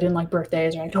told you I didn't like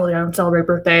birthdays, or I told you I don't celebrate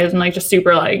birthdays, and like just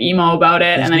super like emo about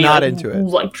it. He's and then not he into it.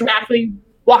 Like dramatically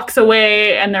walks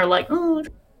away, and they're like, oh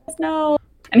no.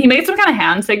 And he made some kind of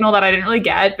hand signal that I didn't really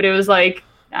get, but it was like,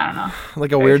 I don't know,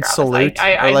 like a weird Travis. salute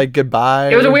or like goodbye.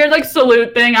 It was a weird like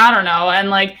salute thing. I don't know,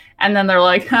 and then they're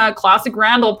like, classic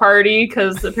Randall party,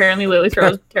 because apparently Lily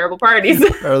throws terrible parties.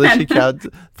 Or at least she can't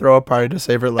throw a party to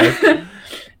save her life.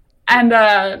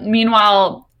 And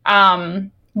meanwhile,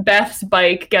 Beth's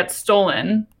bike gets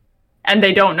stolen, and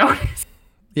they don't notice.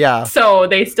 Yeah. So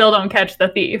they still don't catch the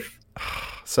thief.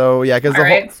 So yeah, because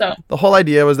the whole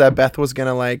idea was that Beth was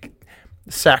gonna like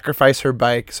sacrifice her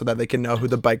bike so that they can know who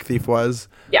the bike thief was.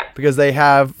 Yeah. Because they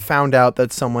have found out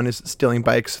that someone is stealing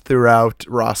bikes throughout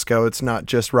Roscoe. It's not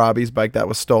just Robbie's bike that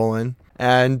was stolen.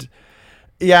 And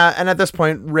yeah, and at this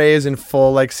point, Ray is in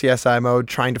full like CSI mode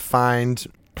trying to find,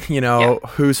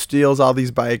 who steals all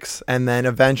these bikes. And then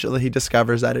eventually he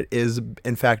discovers that it is,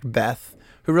 in fact, Beth,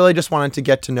 who really just wanted to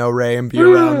get to know Ray and be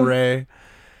around Ray.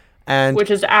 And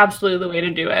which is absolutely the way to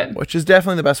do it. Which is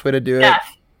definitely the best way to do it.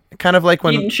 Beth. Kind of like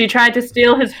when she tried to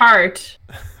steal his heart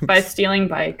by stealing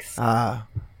bikes. Ah,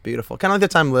 beautiful. Kind of like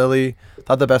the time Lily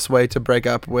thought the best way to break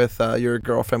up with your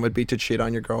girlfriend would be to cheat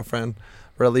on your girlfriend.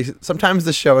 Or at least sometimes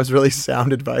the show is really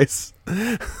sound advice.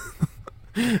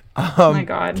 Oh my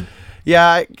god.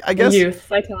 Yeah, I guess.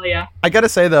 Youth, I tell ya. I gotta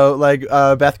say though, like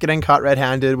Beth getting caught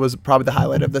red-handed was probably the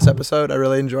highlight of this episode. I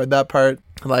really enjoyed that part.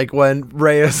 Like when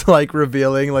Ray is like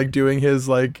revealing, like doing his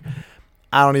like.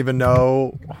 I don't even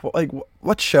know, like,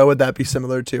 what show would that be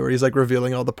similar to? Where he's, like,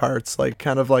 revealing all the parts, like,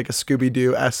 kind of like a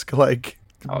Scooby-Doo-esque, like,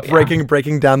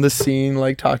 breaking down the scene,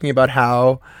 like, talking about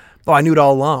how, I knew it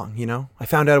all along, I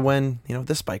found out when,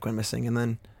 this bike went missing, and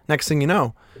then next thing you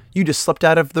know, you just slipped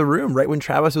out of the room right when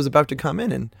Travis was about to come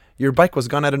in, and your bike was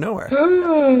gone out of nowhere.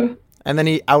 And then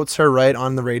he outs her right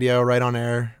on the radio, right on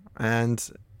air,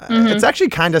 and... It's actually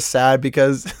kind of sad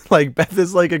because like Beth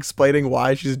is like explaining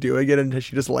why she's doing it and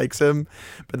she just likes him,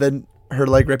 but then her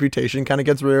like reputation kind of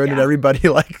gets ruined and everybody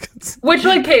which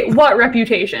like what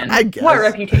reputation? I guess. What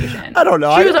reputation? I don't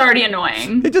know. She was already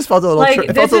annoying. It just felt a little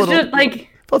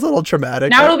felt a little traumatic.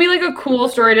 Now it'll be like a cool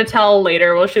story to tell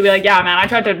later. Well, she'll be like, yeah, man, I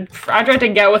tried to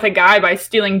get with a guy by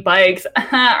stealing bikes.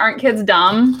 Aren't kids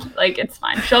dumb? Like, it's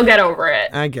fine. She'll get over it.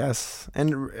 I guess.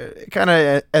 And it kind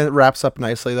of wraps up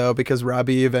nicely, though, because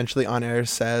Robbie eventually on air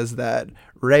says that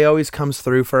Ray always comes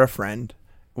through for a friend,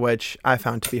 which I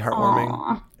found to be heartwarming.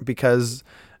 Aww. Because...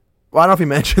 Well, I don't know if he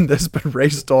mentioned this, but Ray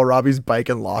stole Robbie's bike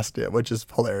and lost it, which is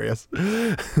hilarious.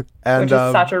 And, which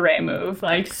is such a Ray move.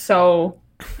 Like, so...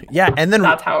 Yeah, and then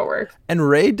that's how it works. And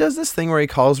Ray does this thing where he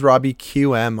calls Robbie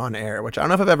QM on air, which I don't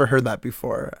know if I've ever heard that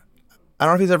before. I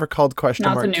don't know if he's ever called question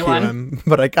mark QM,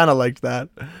 but I kind of liked that.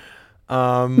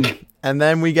 And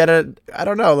then we get I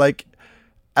don't know, like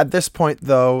at this point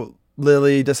though,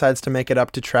 Lily decides to make it up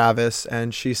to Travis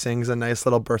and she sings a nice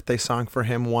little birthday song for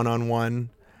him one-on-one.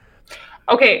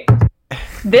 Okay,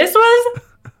 this was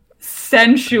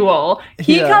sensual.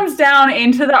 He comes down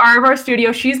into the RFR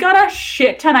studio. She's got a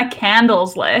shit ton of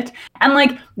candles lit. And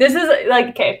like, this is like,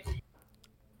 okay,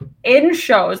 in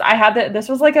shows, I had this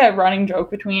was like a running joke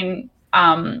between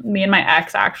me and my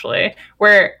ex, actually,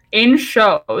 where in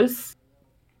shows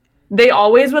they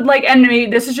always would like, and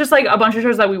this is just like a bunch of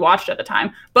shows that we watched at the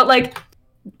time, but like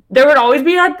there would always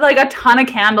be like a ton of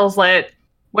candles lit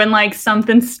when like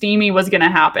something steamy was gonna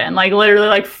happen, like literally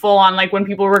like full on, like when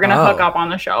people were gonna hook up on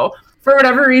the show. For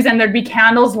whatever reason, there'd be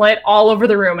candles lit all over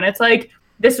the room, and it's like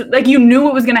this, like you knew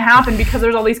it was gonna happen because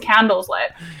there's all these candles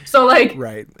lit. So like,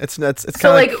 right, it's kind of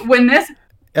so like when this,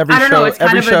 every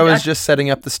show is just setting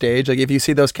up the stage. Like if you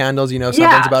see those candles, you know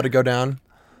something's about to go down.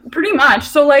 Pretty much.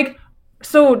 So like,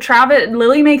 so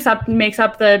Lily makes up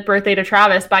the birthday to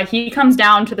Travis by he comes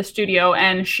down to the studio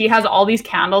and she has all these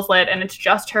candles lit and it's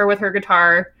just her with her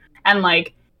guitar, and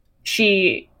like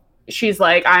she's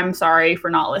like, I'm sorry for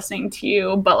not listening to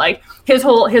you, but like his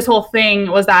whole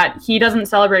thing was that he doesn't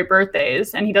celebrate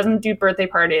birthdays and he doesn't do birthday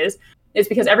parties. It's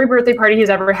because every birthday party he's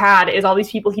ever had is all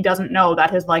these people he doesn't know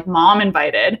that his like mom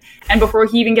invited, and before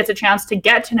he even gets a chance to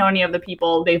get to know any of the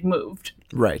people, they've moved.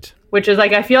 Right. Which is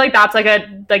like, I feel like that's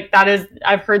that is,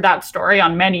 I've heard that story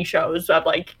on many shows of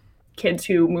like kids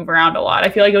who move around a lot. I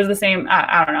feel like it was the same.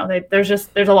 I don't know. There's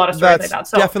a lot of stories like that.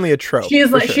 So definitely a trope.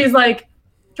 She's like,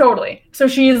 totally. So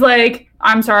she's like,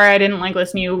 I'm sorry, I didn't like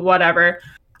listen to you, whatever.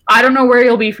 I don't know where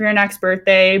you'll be for your next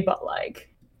birthday, but like,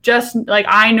 just like,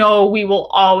 I know we will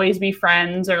always be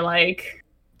friends, or like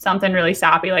something really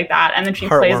sappy like that. And then she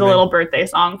plays a little birthday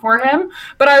song for him.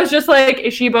 But I was just like,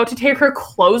 is she about to take her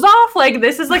clothes off? Like,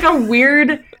 this is like a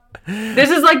weird,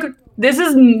 this is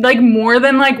like more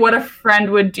than like what a friend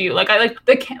would do. Like, I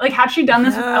like had she done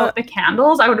this without the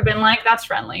candles, I would have been like, that's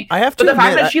friendly. But the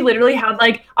fact that she literally had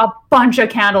like a bunch of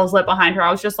candles lit behind her, I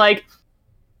was just like,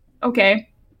 okay,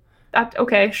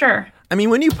 sure. I mean,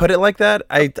 when you put it like that,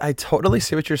 I totally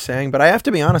see what you're saying, but I have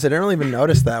to be honest, I didn't really even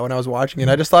notice that when I was watching it.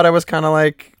 I just thought I was kind of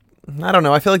like, I don't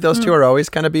know. I feel like those two are always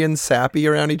kind of being sappy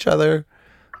around each other.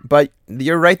 But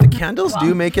you're right, the candles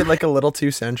do make it like a little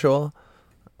too sensual.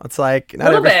 It's like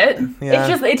not a little bit. Yeah.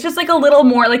 It's just like a little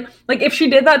more like if she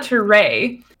did that to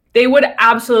Ray, they would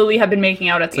absolutely have been making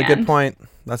out at the end. That's a good point.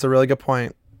 That's a really good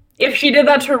point. If she did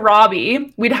that to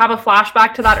Robbie, we'd have a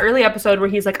flashback to that early episode where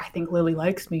he's like, I think Lily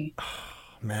likes me.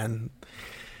 Man,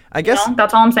 I guess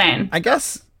that's all I'm saying. I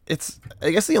guess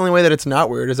the only way that it's not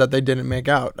weird is that they didn't make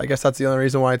out. I guess that's the only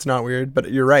reason why it's not weird.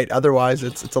 But you're right. Otherwise,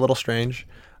 it's a little strange.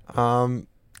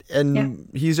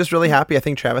 He's just really happy. I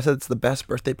think Travis said it's the best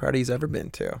birthday party he's ever been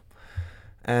to.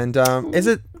 And is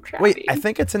it? Trappy. Wait, I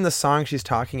think it's in the song she's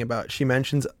talking about. She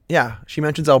mentions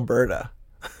Alberta.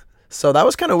 So that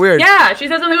was kind of weird. Yeah, she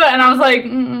said something about it, and I was like,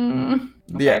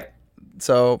 okay. Yeah.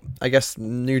 So I guess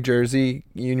New Jersey,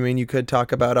 you could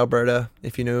talk about Alberta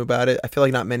if you knew about it. I feel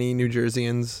like not many New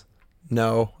Jerseyans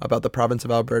know about the province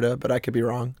of Alberta, but I could be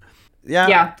wrong. Yeah.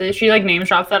 Yeah, she like name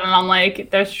drops that, and I'm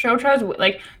like, the show tries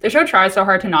so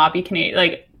hard to not be Canadian,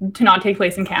 like to not take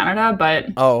place in Canada, but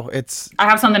I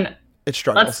have something. It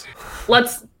struggles.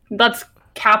 Let's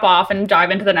cap off and dive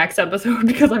into the next episode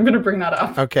because I'm gonna bring that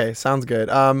up. Okay, sounds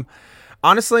good.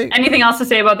 Honestly, anything else to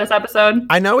say about this episode?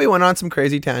 I know we went on some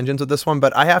crazy tangents with this one,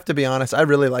 but I have to be honest, I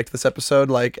really liked this episode,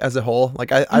 like as a whole.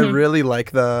 Like I really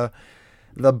like the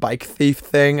bike thief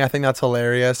thing. I think that's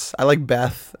hilarious. I like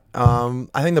Beth. I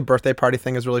think the birthday party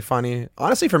thing is really funny.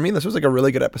 Honestly, for me, this was like a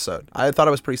really good episode. I thought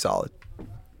it was pretty solid.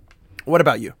 What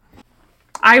about you?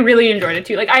 I really enjoyed it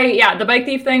too. Like the bike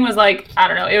thief thing was like, I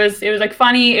don't know, it was like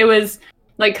funny. It was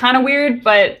like kind of weird,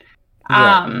 but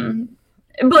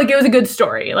like it was a good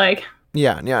story. Like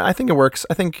yeah, I think it works.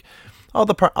 I think all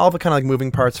the kind of like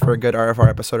moving parts for a good RFR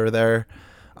episode are there.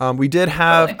 We did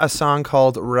have a song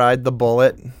called "Ride the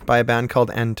Bullet" by a band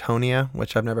called Antonia,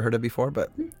 which I've never heard of before,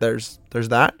 but there's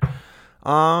that.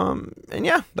 And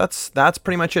yeah, that's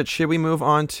pretty much it. Should we move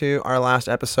on to our last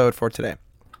episode for today?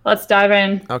 Let's dive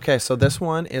in. Okay, so this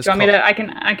one is. Do you want me to?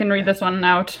 I can read this one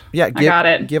out. Yeah, I got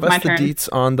it. Give us the deets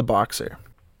on The Boxer.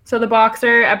 So The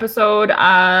Boxer episode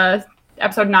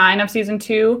 9 of season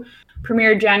 2,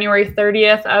 premiered January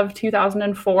 30th of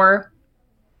 2004.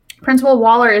 Principal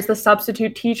Waller is the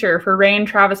substitute teacher for Ray and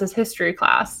Travis's history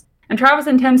class, and Travis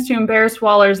intends to embarrass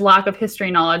Waller's lack of history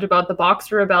knowledge about the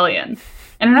Boxer Rebellion.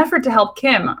 In an effort to help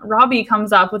Kim, Robbie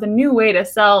comes up with a new way to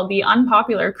sell the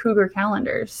unpopular Cougar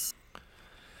calendars.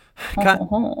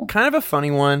 Kind of a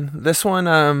funny one. This one,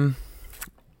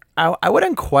 I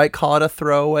wouldn't quite call it a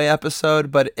throwaway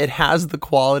episode, but it has the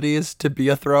qualities to be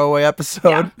a throwaway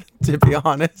episode, to be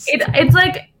honest. It's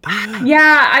like,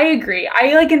 yeah, I agree.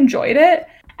 I like enjoyed it.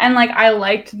 And like I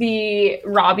liked the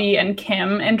Robbie and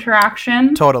Kim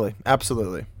interaction. Totally.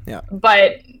 Absolutely. Yeah.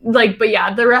 But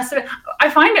yeah, the rest of it, I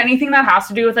find anything that has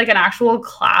to do with like an actual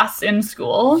class in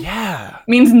school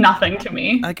means nothing to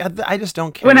me. Like I just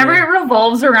don't care. Whenever it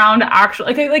revolves around actual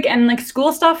like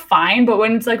school stuff, fine, but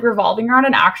when it's like revolving around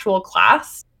an actual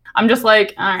class, I'm just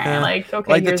like, all right, like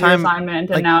okay, like here's your assignment,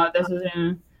 and now this is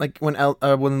like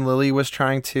when Lily was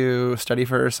trying to study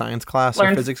for her science class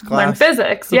or physics class. Learn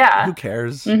physics, who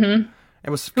cares? Mm-hmm. It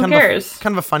was kind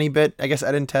of a funny bit. I guess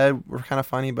Ed and Ted were kind of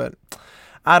funny, but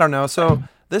I don't know. So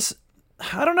this,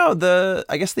 I don't know.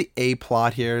 I guess the A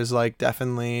plot here is like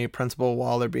definitely Principal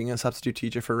Waller being a substitute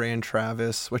teacher for Ray and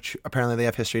Travis, which apparently they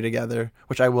have history together,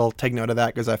 which I will take note of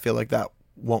that because I feel like that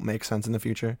won't make sense in the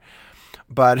future.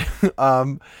 But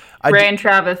Ray and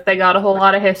Travis, they got a whole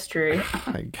lot of history.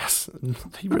 I guess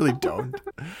they really don't.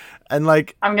 And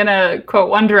like, I'm gonna quote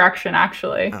One Direction,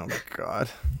 actually. Oh my god.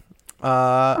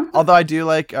 Although I do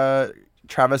like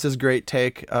Travis's great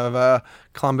take of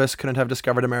Columbus couldn't have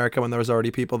discovered America when there was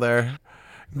already people there.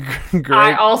 Great.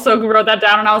 I also wrote that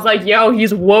down and I was like, yo,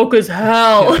 he's woke as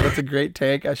hell. Yeah, that's a great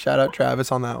take. I shout out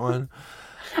Travis on that one.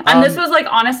 And this was like,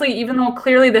 honestly, even though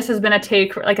clearly this has been a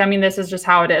take, like, I mean, this is just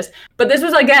how it is. But this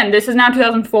was, again, this is now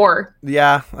 2004.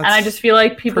 Yeah. And I just feel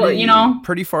like people,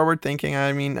 pretty forward thinking.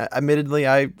 I mean, admittedly,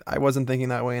 I wasn't thinking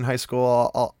that way in high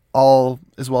school all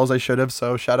as well as I should have.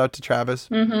 So shout out to Travis.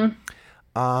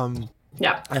 Mm-hmm.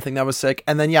 Yeah. I think that was sick.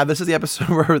 And then, this is the episode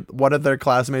where one of their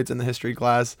classmates in the history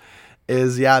class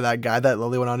is, that guy that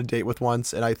Lily went on a date with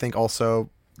once. And I think also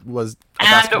was a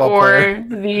basketball player.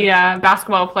 The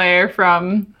basketball player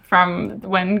from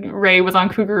when Ray was on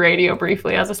Cougar Radio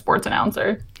briefly as a sports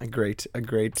announcer. A great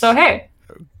so hey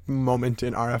moment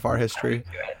in RFR history.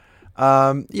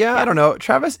 I don't know.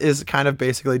 Travis is kind of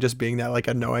basically just being that like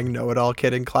annoying know-it-all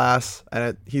kid in class,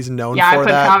 and he's known for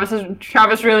that.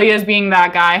 Travis really is being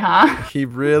that guy, huh? He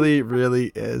really,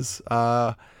 really is.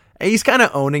 And he's kind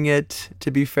of owning it. To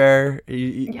be fair,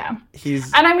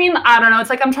 he's. And I mean, I don't know.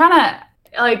 It's like I'm trying to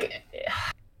like.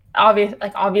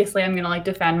 Obviously I'm gonna like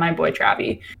defend my boy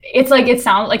Travi. It's like it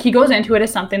sounds like he goes into it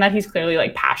as something that he's clearly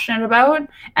like passionate about,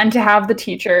 and to have the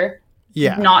teacher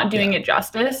not doing it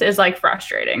justice is like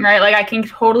frustrating, right? Like I can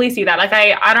totally see that. Like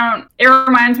I don't. It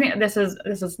reminds me. This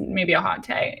is maybe a hot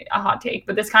take,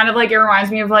 but this kind of like it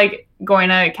reminds me of like going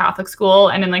to Catholic school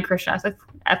and in like Christian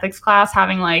ethics class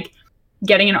having like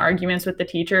getting in arguments with the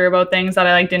teacher about things that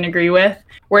I like didn't agree with,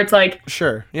 where it's like,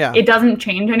 sure, yeah, it doesn't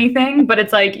change anything, but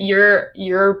it's like you're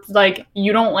like,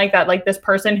 you don't like that, like this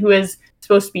person who is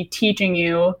supposed to be teaching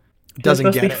you, doesn't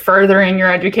supposed to be furthering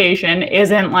your education,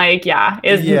 isn't like,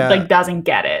 like doesn't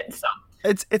get it. So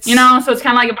it's so it's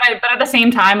kind of like, but at the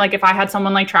same time, like if I had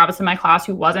someone like Travis in my class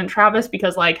who wasn't Travis,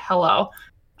 because like, hello,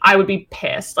 I would be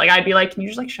pissed. Like I'd be like, can you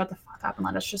just like shut the fuck up and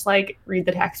let us just like read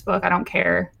the textbook? I don't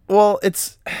care. Well,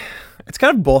 it's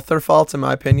kind of both their faults in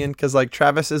my opinion, because like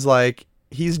Travis is like,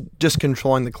 he's just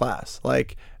controlling the class.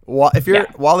 Like while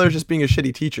they're just being a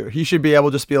shitty teacher, he should be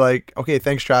able to just be like, okay,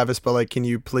 thanks Travis, but like, can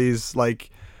you please like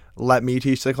let me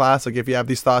teach the class? Like if you have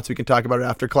these thoughts, we can talk about it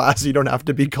after class. You don't have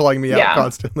to be calling me out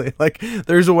constantly. Like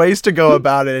there's ways to go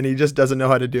about it, and he just doesn't know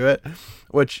how to do it,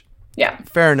 which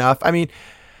fair enough. I mean,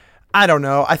 I don't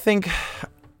know. I think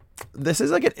this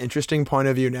is like an interesting point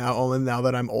of view only now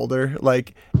that I'm older.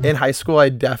 Like in high school, I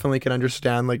definitely can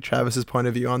understand like Travis's point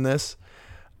of view on this.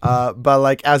 But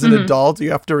like as an adult,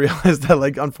 you have to realize that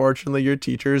like, unfortunately your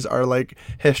teachers are like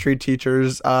history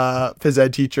teachers, phys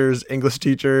ed teachers, English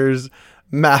teachers,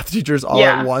 math teachers all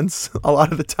at once a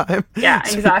lot of the time. Yeah,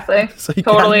 exactly. So you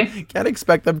totally can't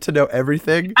expect them to know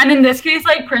everything. And in this case,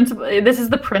 like this is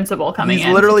the principal coming in.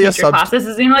 He's literally a class. This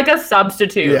isn't even like a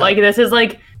substitute. Like this is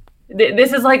like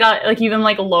even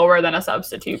like lower than a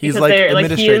substitute. He's because like they're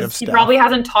administrative he probably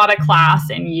hasn't taught a class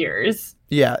in years.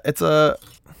 Yeah, it's a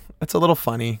little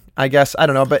funny, I guess. I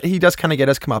don't know, but he does kind of get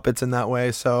his comeuppance in that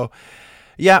way. So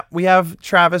yeah, we have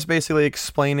Travis basically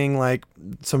explaining like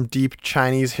some deep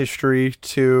Chinese history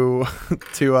to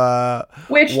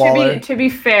which Waller. to be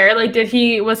fair, like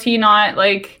was he not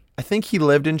like, I think he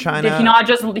lived in China.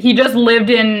 Did he just lived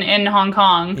in Hong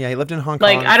Kong? Yeah, he lived in Hong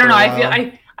Kong. Like I don't know,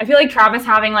 I feel like Travis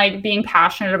having like being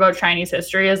passionate about Chinese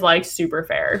history is like super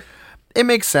fair. It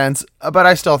makes sense, but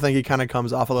I still think he kind of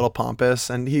comes off a little pompous,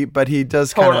 and he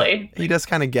does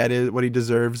kind of get what he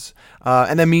deserves.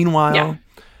 And then meanwhile,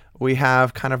 we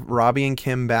have kind of Robbie and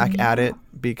Kim back at it,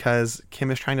 because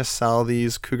Kim is trying to sell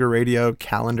these Cougar Radio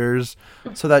calendars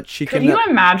so that she can. Could you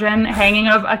imagine hanging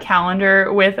up a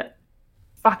calendar with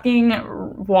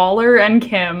fucking Waller and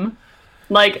Kim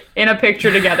like in a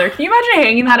picture together? Can you imagine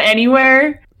hanging that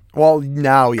anywhere? Well,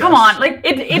 now, yes. Come on, like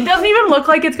it doesn't even look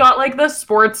like it's got like the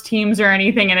sports teams or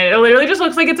anything in it. It literally just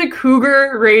looks like it's a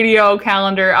Cougar radio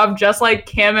calendar of just like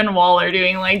Kim and Waller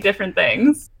doing like different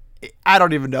things. I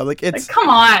don't even know. Like, it's... Like, come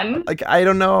on. Like, I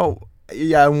don't know...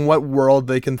 Yeah, in what world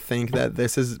they can think that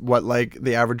this is what, like,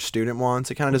 the average student wants.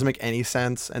 It kind of doesn't make any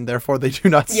sense, and therefore they do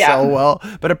not sell well.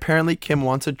 But apparently Kim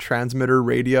wants a transmitter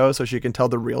radio so she can tell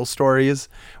the real stories,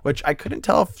 which I couldn't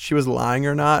tell if she was lying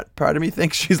or not. Part of me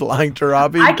thinks she's lying to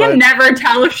Robbie. I can never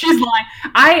tell if she's lying.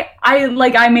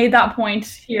 I made that point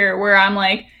here where I'm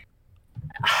like,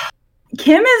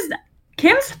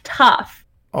 Kim's tough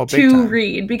to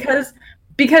read because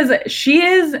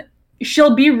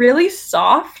she'll be really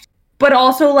soft, but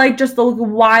also like just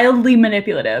wildly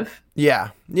manipulative. Yeah.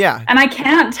 And I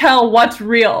can't tell what's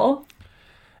real.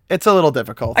 It's a little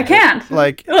difficult. I can't.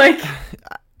 Like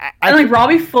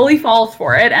Robbie fully falls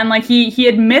for it, and like he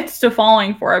admits to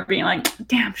falling for it, being like,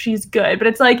 damn, she's good. But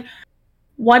it's like,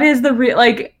 what is the real,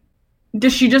 like,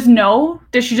 does she just know?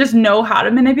 Does she just know how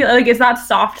to manipulate? Like, is that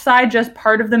soft side just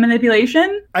part of the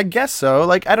manipulation? I guess so.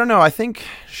 Like, I don't know. I think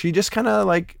she just kind of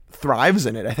like thrives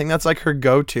in it. I think that's like her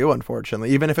go-to, unfortunately,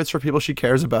 even if it's for people she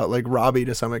cares about, like Robbie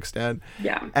to some extent.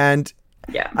 Yeah. And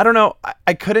I don't know.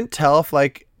 I couldn't tell if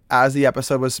like as the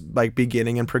episode was like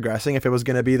beginning and progressing, if it was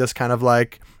going to be this kind of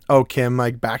like, oh, Kim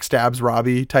like backstabs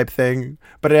Robbie type thing,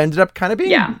 but it ended up kind of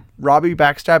being Robbie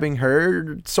backstabbing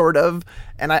her, sort of,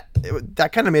 and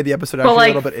that kind of made the episode actually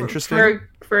like, a little bit interesting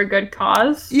for a good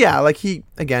cause. Yeah, like he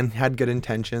again had good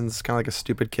intentions, kind of like a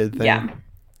stupid kid thing. Yeah.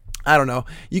 I don't know.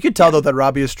 You could tell though that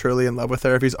Robbie is truly in love with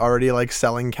her if he's already like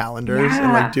selling calendars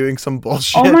and like doing some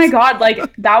bullshit. Oh my god, like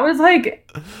that was like,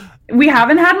 we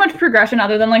haven't had much progression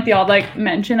other than like the odd like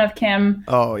mention of Kim.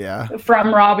 Oh yeah.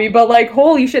 From Robbie, but like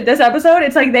holy shit, this episode,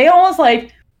 it's like they almost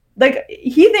like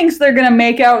he thinks they're gonna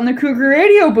make out in the Cougar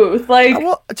radio booth. Like,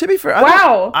 well, to be fair,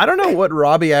 I don't know what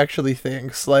Robbie actually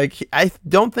thinks. Like, I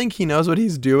don't think he knows what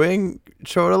he's doing.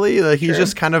 Totally, like he's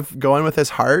just kind of going with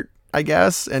his heart, I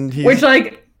guess, and he's which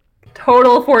like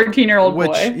total 14-year-old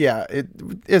boy. Yeah, it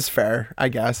is fair, I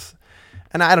guess.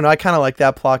 And I don't know, I kind of like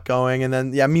that plot going. And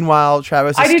then, meanwhile,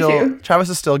 Travis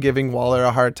is still giving Waller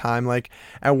a hard time. Like,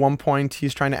 at one point,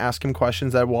 he's trying to ask him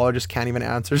questions that Waller just can't even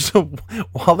answer. So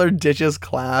Waller ditches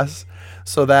class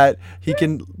so that he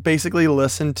can basically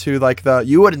listen to, like, the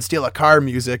 "you wouldn't steal a car"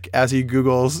 music as he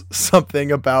Googles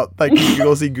something about, like, he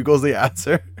Googles the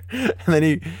answer. And then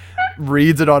he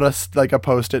reads it on a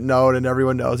Post-it note, and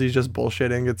everyone knows he's just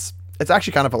bullshitting. It's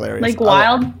actually kind of hilarious. Like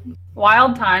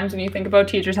wild times when you think about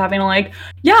teachers having to like,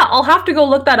 yeah, I'll have to go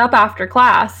look that up after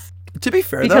class. To be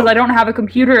fair, because I don't have a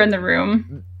computer in the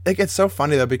room. Like, it's so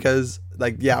funny though, because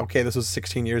like, yeah, okay, this was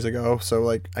 16 years ago, so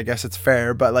like I guess it's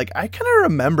fair, but like I kind of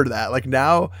remember that. Like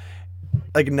now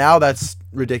that's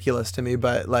ridiculous to me,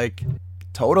 but like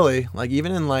totally, like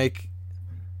even in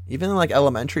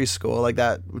elementary school, like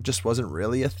that just wasn't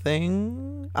really a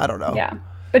thing. I don't know. Yeah.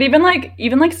 But even like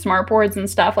smartboards and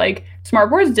stuff, like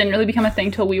smartboards didn't really become a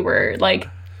thing till we were like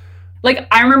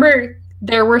I remember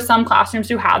there were some classrooms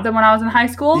who had them when I was in high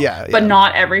school, but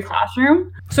not every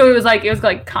classroom. So it was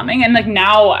like coming, and like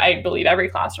now I believe every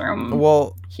classroom.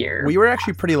 Well, here we were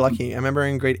actually pretty lucky. I remember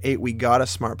in grade 8 we got a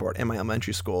smartboard in my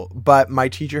elementary school, but my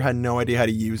teacher had no idea how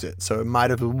to use it, so it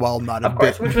might have not have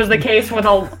been. Which was the case with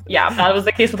that was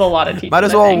the case with a lot of teachers. Might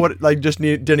as well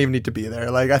didn't even need to be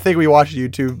there. Like I think we watched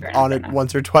YouTube on it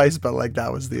once or twice, but like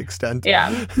that was the extent.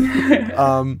 Yeah.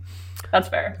 That's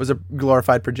fair. It was a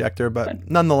glorified projector, but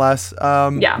nonetheless.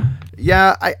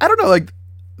 Yeah, I don't know, like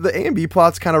the A and B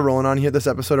plots kind of rolling on here this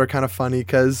episode are kind of funny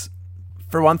because,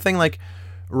 for one thing, like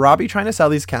Robbie trying to sell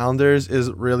these calendars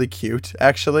is really cute,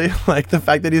 actually. Like the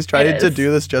fact that he's trying to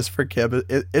do this just for Kim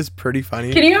is pretty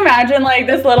funny. Can you imagine like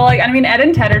this little, like, I mean, Ed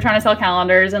and Ted are trying to sell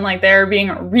calendars and like they're being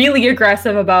really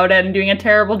aggressive about it and doing a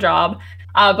terrible job.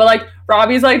 But like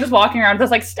Robbie's like just walking around with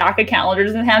this like stack of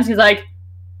calendars in his hands. He's like,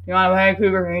 "You want to buy a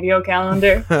Cougar radio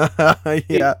calendar?"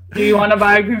 Yeah. Do you want to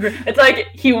buy a Cougar? It's like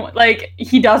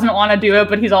he doesn't want to do it,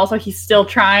 but he's still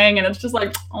trying, and it's just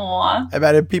like, aw. I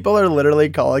bet people are literally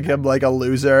calling him like a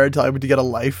loser and telling him to get a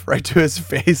life right to his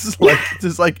face. Like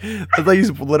just like it's like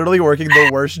he's literally working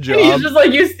the worst job. And he's just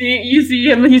like you see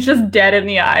him. He's just dead in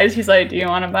the eyes. He's like, "Do you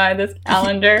want to buy this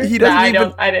calendar?" He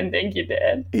doesn't I didn't think you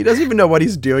did. He doesn't even know what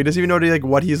he's doing. He doesn't even know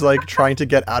what he's like trying to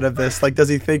get out of this. Like, does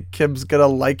he think Kim's gonna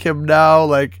like him now?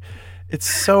 Like. It's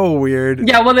so weird.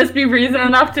 Yeah, will this be reason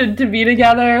enough to be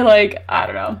together? Like, I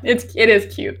don't know. It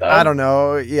is cute though. I don't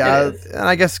know. Yeah, and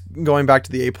I guess going back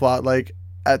to the A plot, like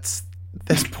at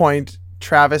this point,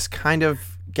 Travis kind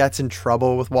of gets in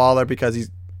trouble with Waller because he's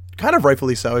kind of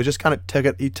rightfully so. He just kind of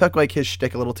took like his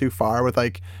shtick a little too far with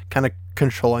like kind of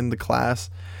controlling the class.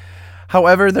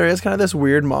 However, there is kind of this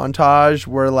weird montage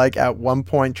where like at one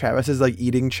point Travis is like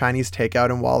eating Chinese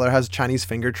takeout and Waller has Chinese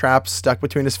finger traps stuck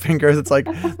between his fingers. It's like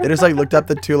they just like looked up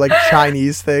the two like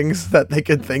Chinese things that they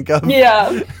could think of.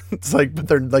 Yeah. It's like, but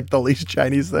they're like the least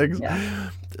Chinese things. Yeah.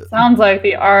 Sounds like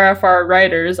the RFR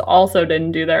writers also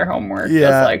didn't do their homework,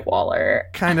 just like Waller.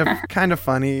 kind of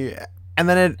funny. And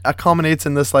then it culminates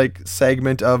in this like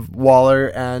segment of Waller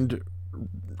and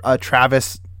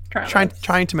Travis.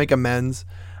 Trying to make amends,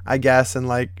 I guess, and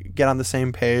like get on the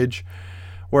same page.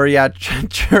 Where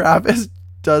Travis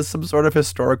does some sort of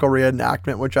historical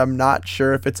reenactment, which I'm not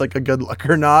sure if it's like a good look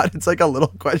or not. It's like a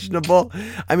little questionable.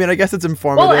 I mean, I guess it's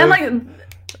informative. Well, and like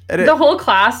the whole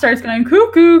class starts going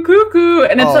cuckoo, cuckoo,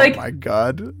 and it's like, oh my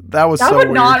god, that was that so would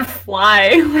weird. not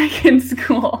fly like in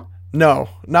school. No,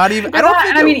 not even. I don't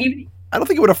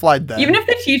think it would have flied then. Even if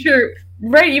the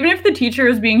teacher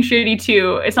was being shitty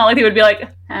too, it's not like they would be like,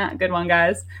 good one,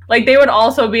 guys. Like they would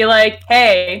also be like,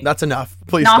 hey, that's enough.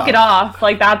 Please knock stop. it off.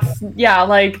 Like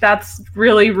that's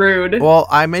really rude. Well,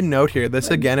 I made note here. This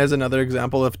again is another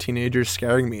example of teenagers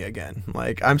scaring me again.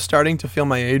 Like I'm starting to feel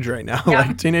my age right now. Yeah.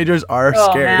 Like teenagers are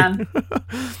scary. Man.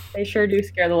 They sure do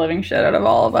scare the living shit out of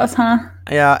all of us, huh?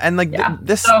 Yeah, and like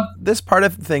this part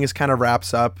of the thing is kind of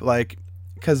wraps up like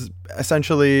because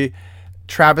essentially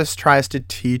Travis tries to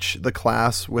teach the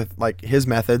class with like his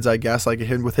methods, I guess, like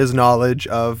with his knowledge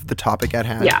of the topic at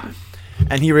hand. Yeah.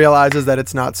 And he realizes that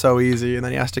it's not so easy, and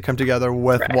then he has to come together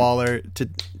with Waller to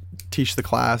teach the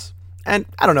class. And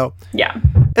I don't know. Yeah.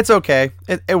 It's okay.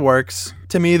 It works.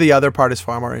 To me, the other part is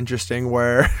far more interesting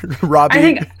where Robbie...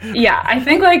 I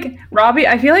think like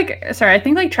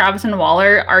Travis and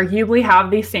Waller arguably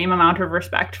have the same amount of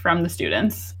respect from the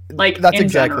students. Like, that's in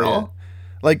exactly general.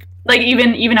 It. Like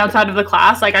even outside of the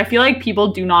class, like I feel like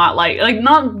people do not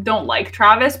don't like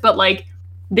Travis, but like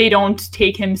they don't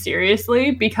take him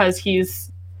seriously because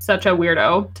he's such a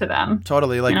weirdo to them.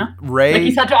 Totally. Like, you know? Ray... Like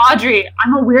he's such Audrey.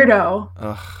 I'm a weirdo.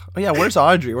 Ugh. Oh yeah, where's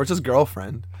Audrey? Where's his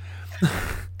girlfriend?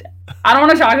 I don't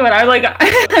want to talk about it. I like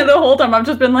the whole time I've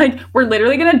just been like, we're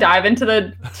literally gonna dive into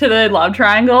the love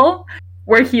triangle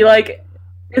where he like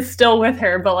is still with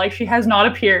her, but like she has not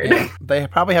appeared. Yeah, they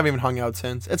probably haven't even hung out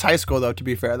since. It's high school though, to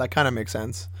be fair. That kind of makes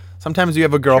sense. Sometimes you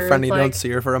have a girlfriend and you don't see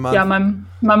her for a month. Yeah,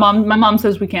 my mom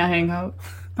says we can't hang out.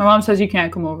 My mom says you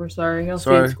can't come over. Sorry, I'll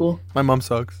stay at school. My mom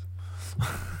sucks.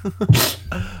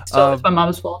 So it's my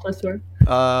mom's fault, I swear.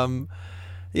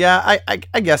 Yeah,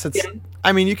 I guess it's... Yeah.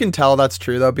 I mean, you can tell that's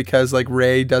true, though, because, like,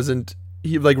 Ray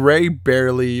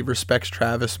barely respects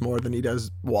Travis more than he does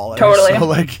Waller. Totally. So,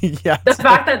 like, yeah. The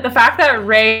fact that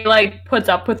Ray, like, puts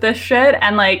up with this shit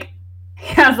and, like,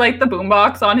 he has, like, the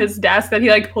boombox on his desk that he,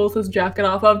 like, pulls his jacket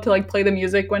off of to, like, play the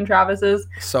music when Travis is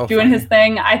doing his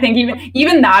thing. I think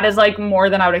even that is, like, more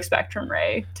than I would expect from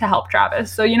Ray to help Travis.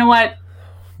 So, you know what?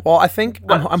 Well, I think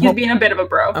he's being a bit of a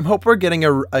bro. I hope we're getting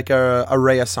a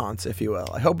renaissance, if you will.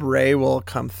 I hope Ray will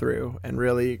come through and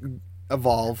really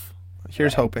evolve.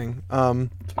 Here's hoping.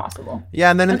 It's possible.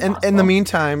 Yeah, and then in the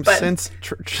meantime, since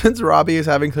Robbie is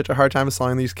having such a hard time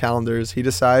selling these calendars, he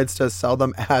decides to sell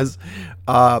them as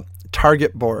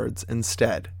target boards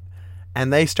instead,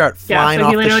 and they start flying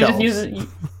off the shelves. So he literally just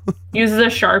uses a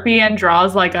Sharpie and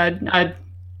draws like a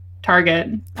target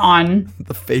on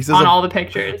the faces on all the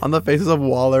pictures, on the faces of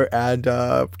Waller and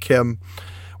Kim,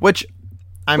 which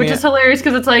is hilarious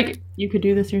because it's like you could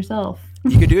do this yourself.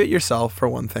 You could do it yourself for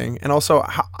one thing, and also,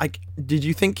 did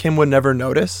you think Kim would never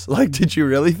notice? Like, did you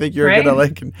really think you were gonna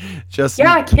like just?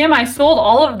 Yeah, Kim, I sold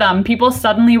all of them. People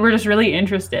suddenly were just really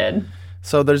interested.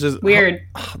 So there's this weird,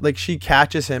 like she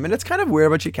catches him, and it's kind of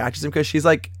weird, but she catches him because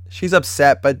she's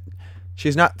upset, but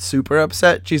she's not super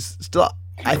upset. She's still.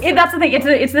 That's the thing.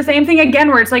 It's the same thing again,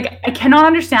 where it's like I cannot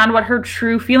understand what her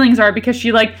true feelings are because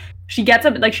she gets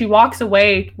up, like she walks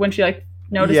away when she like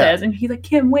notices, and he's like,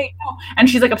 Kim, wait, no, and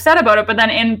she's like upset about it. But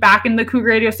then back in the Cougar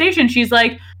radio station, she's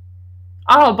like,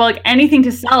 oh, but like anything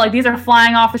to sell, like these are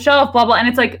flying off the shelf, blah blah. And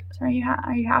it's like, sorry,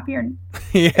 are you happy or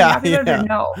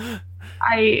no?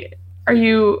 Are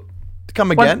you come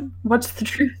again? What's the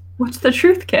truth? What's the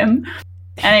truth, Kim?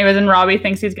 Anyways, and Robbie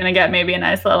thinks he's gonna get maybe a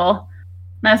nice little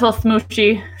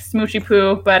smoochy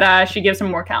poo, but she gives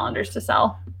him more calendars to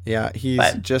sell. Yeah,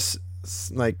 just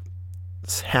like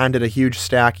handed a huge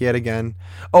stack yet again.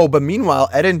 Oh, but meanwhile,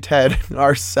 Ed and Ted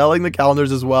are selling the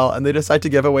calendars as well, and they decide to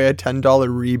give away a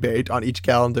 $10 rebate on each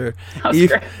calendar,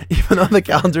 even though the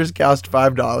calendars cost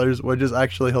 $5, which is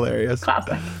actually hilarious.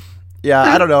 Classic. Yeah,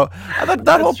 I don't know.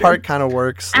 That whole part kind of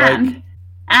works.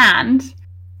 And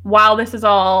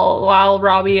while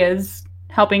Robbie is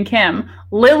helping Kim.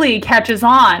 Lily catches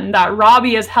on that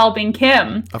Robbie is helping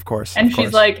Kim. Of course. And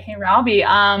she's like, hey, Robbie, you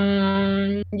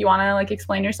want to, like,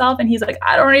 explain yourself? And he's like,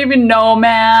 I don't even know,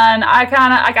 man. I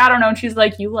don't know. And she's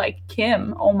like, you like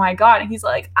Kim? Oh, my God. And he's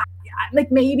like,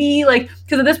 like, maybe, like,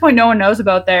 because at this point, no one knows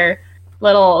about their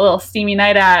little steamy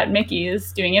night at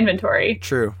Mickey's doing inventory.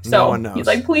 True. So no one knows. He's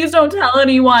like, please don't tell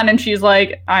anyone. And she's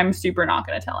like, I'm super not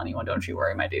going to tell anyone. Don't you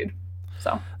worry, my dude.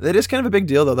 So it is kind of a big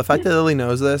deal, though. The fact that Lily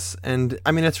knows this, and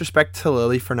I mean, it's respect to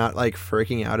Lily for not like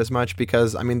freaking out as much,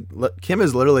 because I mean, Kim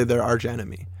is literally their arch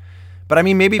enemy. But I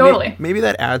mean, maybe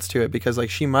that adds to it, because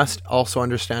like she must also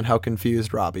understand how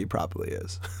confused Robbie probably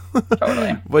is.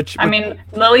 Totally. Which I mean,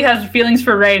 Lily has feelings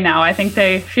for Ray now. I think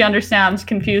she understands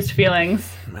confused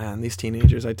feelings. Man, these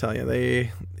teenagers, I tell you,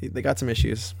 they got some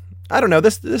issues. I don't know.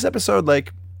 This episode,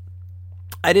 like,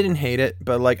 I didn't hate it,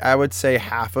 but like I would say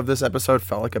half of this episode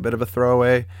felt like a bit of a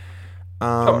throwaway.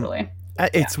 Totally.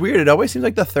 It's weird. It always seems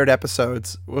like the third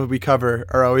episodes we cover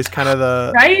are always kind of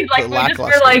the right.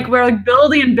 Like we're like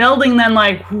building, then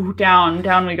like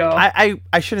down we go. I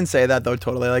shouldn't say that though.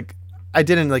 Totally. Like I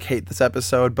didn't like hate this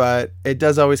episode, but it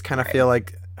does always kind of feel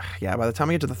like, yeah, by the time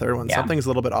we get to the third one, something's a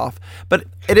little bit off. But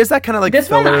it is that kind of like this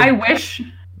filler. one. I wish.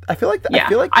 I feel like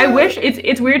I wish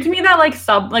it's weird to me that like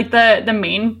the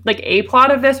main like A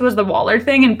plot of this was the Waller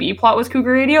thing and B plot was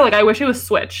Cougar Radio. Like I wish it was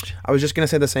switched. I was just gonna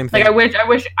say the same thing. Like I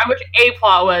wish A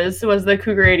plot was the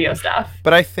Cougar Radio stuff.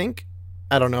 But I think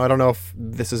I don't know if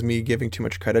this is me giving too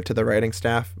much credit to the writing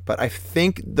staff, but I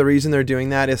think the reason they're doing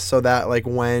that is so that like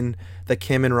when the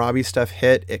Kim and Robbie stuff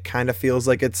hit, it kind of feels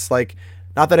like it's like,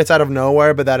 not that it's out of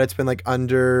nowhere, but that it's been like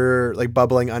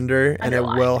bubbling under, and it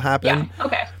will happen. Yeah.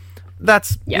 Okay.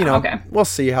 That's we'll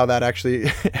see how that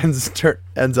actually ends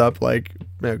up like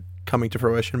coming to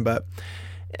fruition, but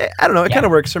I don't know, it kind of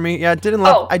works for me. I didn't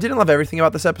love everything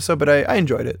about this episode, but I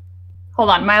enjoyed it. Hold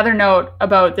on, my other note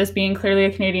about this being clearly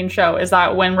a Canadian show is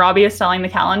that when Robbie is selling the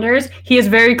calendars, he is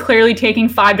very clearly taking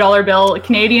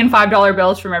Canadian $5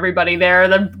 bills from everybody there,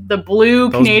 the blue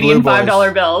Those Canadian blue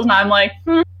 $5 bills, and I'm like,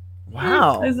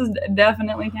 wow, this is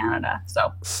definitely Canada.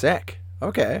 So sick.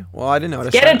 Okay, well, I didn't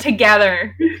notice. Get it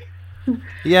together.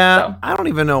 Yeah, so. I don't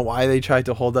even know why they tried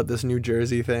to hold up this New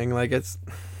Jersey thing. Like it's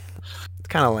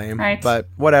kind of lame, right. But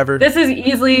whatever. This is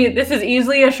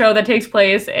easily a show that takes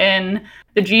place in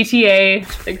the GTA,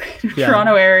 the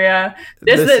Toronto area.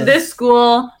 This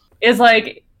school is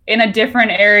like in a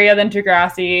different area than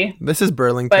Degrassi. This is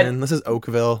Burlington. This is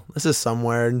Oakville. This is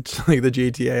somewhere in like the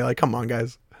GTA. Like, come on,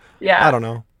 guys. Yeah. I don't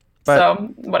know. But, so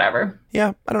whatever.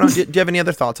 Yeah, I don't know. Do you have any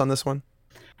other thoughts on this one?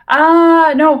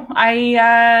 No,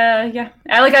 I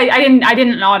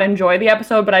didn't not enjoy the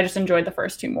episode, but I just enjoyed the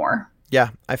first two more.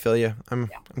 Yeah, I feel you.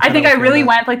 I think I really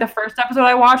went like the first episode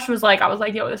I watched was like, I was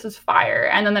like, yo, this is fire.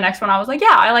 And then the next one I was like,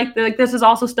 yeah, I like this is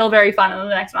also still very fun. And then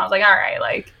the next one I was like, all right,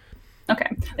 like, okay.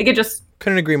 Like it just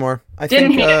couldn't agree more. I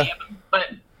didn't hate any of them, but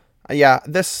yeah,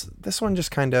 this one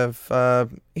just kind of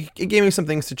it gave me some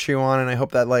things to chew on, and I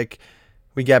hope that like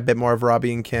we get a bit more of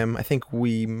Robbie and Kim. I think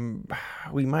we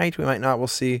might not, we'll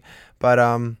see. But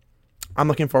I'm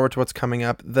looking forward to what's coming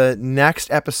up. The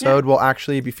next episode will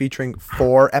actually be featuring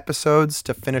 4 episodes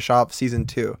to finish off season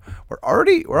 2. We're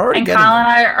already and getting Kyle and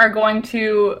I are going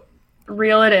to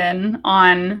reel it in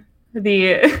on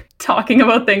the talking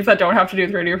about things that don't have to do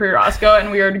with Radio Free Roscoe, and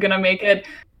we are going to make it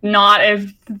not a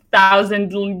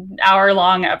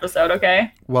 1,000-hour-long episode,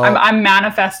 okay? Well, I'm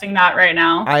manifesting that right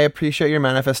now. I appreciate your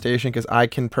manifestation because I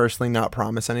can personally not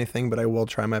promise anything, but I will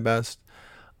try my best.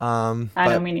 I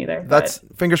know, me neither. That's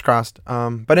fingers crossed.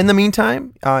 But in the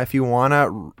meantime, if you want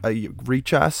to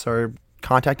reach us or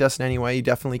contact us in any way, you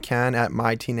definitely can at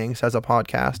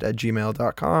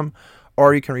myteeninksasapodcast@gmail.com,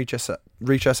 or you can reach us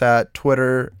at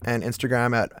Twitter and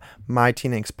Instagram at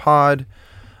myteeninkspod.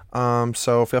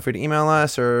 So feel free to email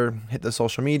us or hit the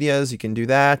social medias. You can do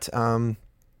that.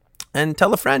 And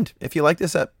tell a friend if you like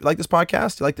this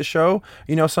podcast, you like the show,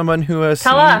 you know someone who has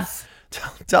tell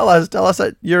us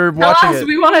that you're watching it.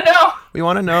 We want to know. We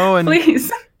want to know, and please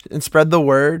and spread the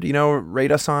word. You know,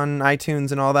 rate us on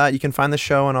iTunes and all that. You can find the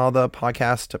show on all the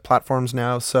podcast platforms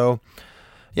now. So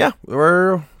yeah,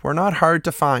 we're not hard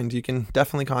to find. You can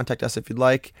definitely contact us if you'd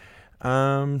like.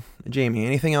 Jamie,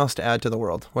 anything else to add to the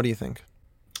world? What do you think?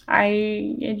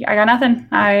 I got nothing.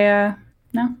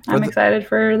 I'm excited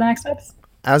for the next steps.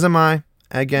 As am I.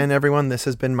 Again, everyone, this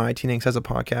has been My Teen Inks as a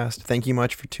podcast. Thank you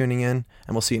much for tuning in,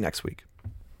 and we'll see you next week.